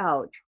side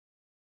out,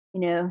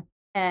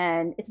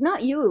 and it's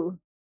not you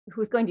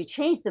who's going to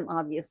change them,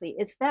 obviously.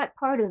 It's that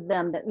part of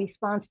them that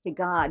responds to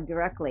God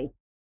directly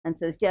and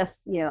says,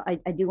 yes,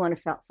 I do want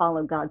to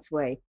follow God's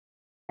way.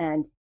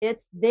 And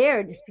it's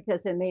there just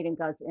because they're made in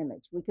God's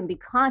image. We can be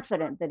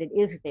confident that it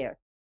is there.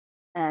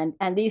 And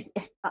these,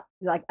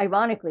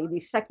 ironically,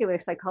 these secular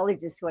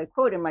psychologists who I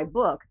quote in my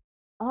book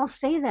all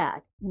say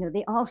that.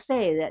 They all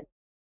say that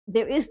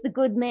there is the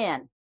good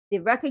man. The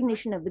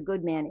recognition of the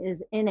good man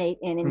is innate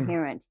and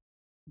inherent.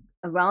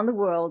 Around the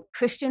world,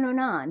 Christian or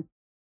non,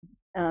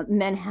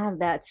 men have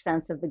that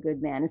sense of the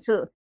good man. And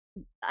so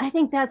I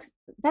think that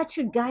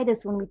should guide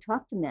us when we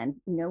talk to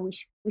men.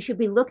 We should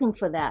be looking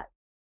for that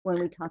when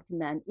we talk to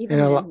men, even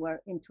men who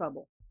are in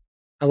trouble.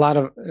 A lot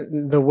of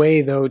the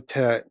way, though,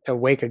 to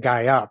wake a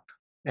guy up,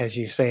 as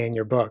you say in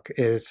your book,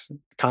 is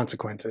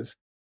consequences.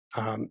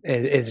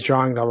 Is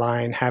drawing the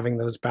line, having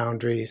those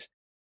boundaries,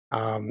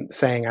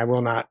 saying, I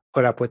will not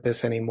put up with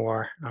this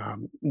anymore.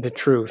 The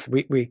truth.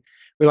 We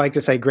like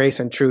to say grace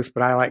and truth,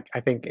 but I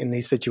think in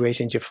these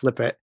situations you flip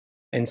it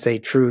and say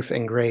truth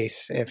and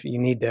grace. If you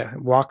need to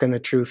walk in the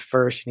truth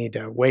first, you need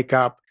to wake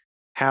up,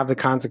 have the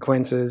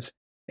consequences,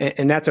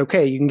 and that's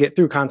okay. You can get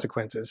through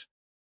consequences.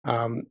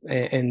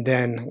 And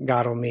then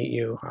God will meet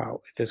you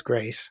with his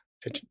grace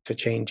to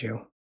change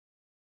you.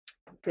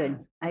 Good.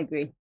 I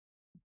agree.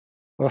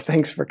 Well,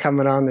 thanks for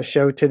coming on the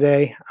show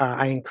today.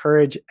 I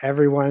encourage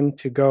everyone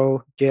to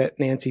go get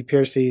Nancy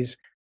Pearcey's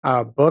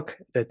book,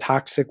 The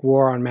Toxic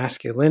War on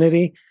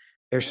Masculinity.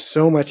 There's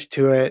so much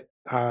to it.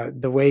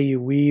 The way you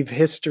weave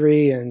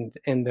history and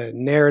the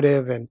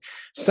narrative, and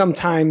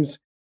sometimes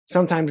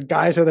sometimes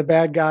guys are the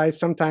bad guys.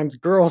 Sometimes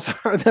girls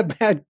are the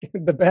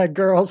bad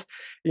girls,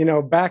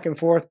 back and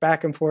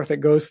forth. It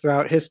goes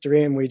throughout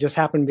history. And we just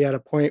happen to be at a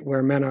point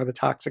where men are the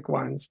toxic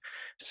ones.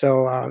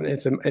 So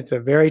it's a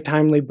very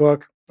timely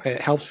book.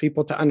 It helps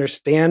people to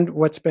understand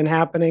what's been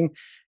happening.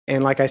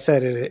 And like I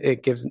said,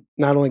 it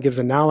not only gives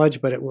a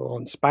knowledge, but it will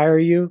inspire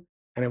you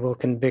and it will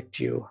convict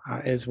you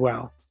as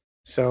well.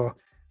 So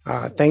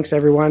thanks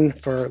everyone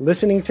for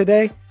listening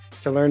today.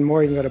 To learn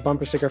more, you can go to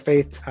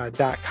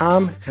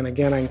bumperstickerfaith.com. And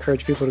again, I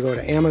encourage people to go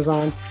to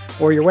Amazon,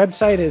 or your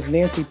website is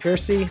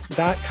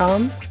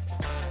nancypearcey.com.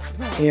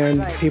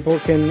 And people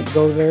can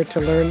go there to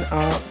learn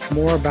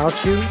more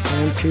about you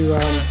and to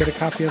get a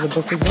copy of the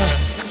book as well.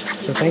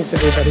 So thanks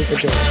everybody for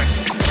joining us.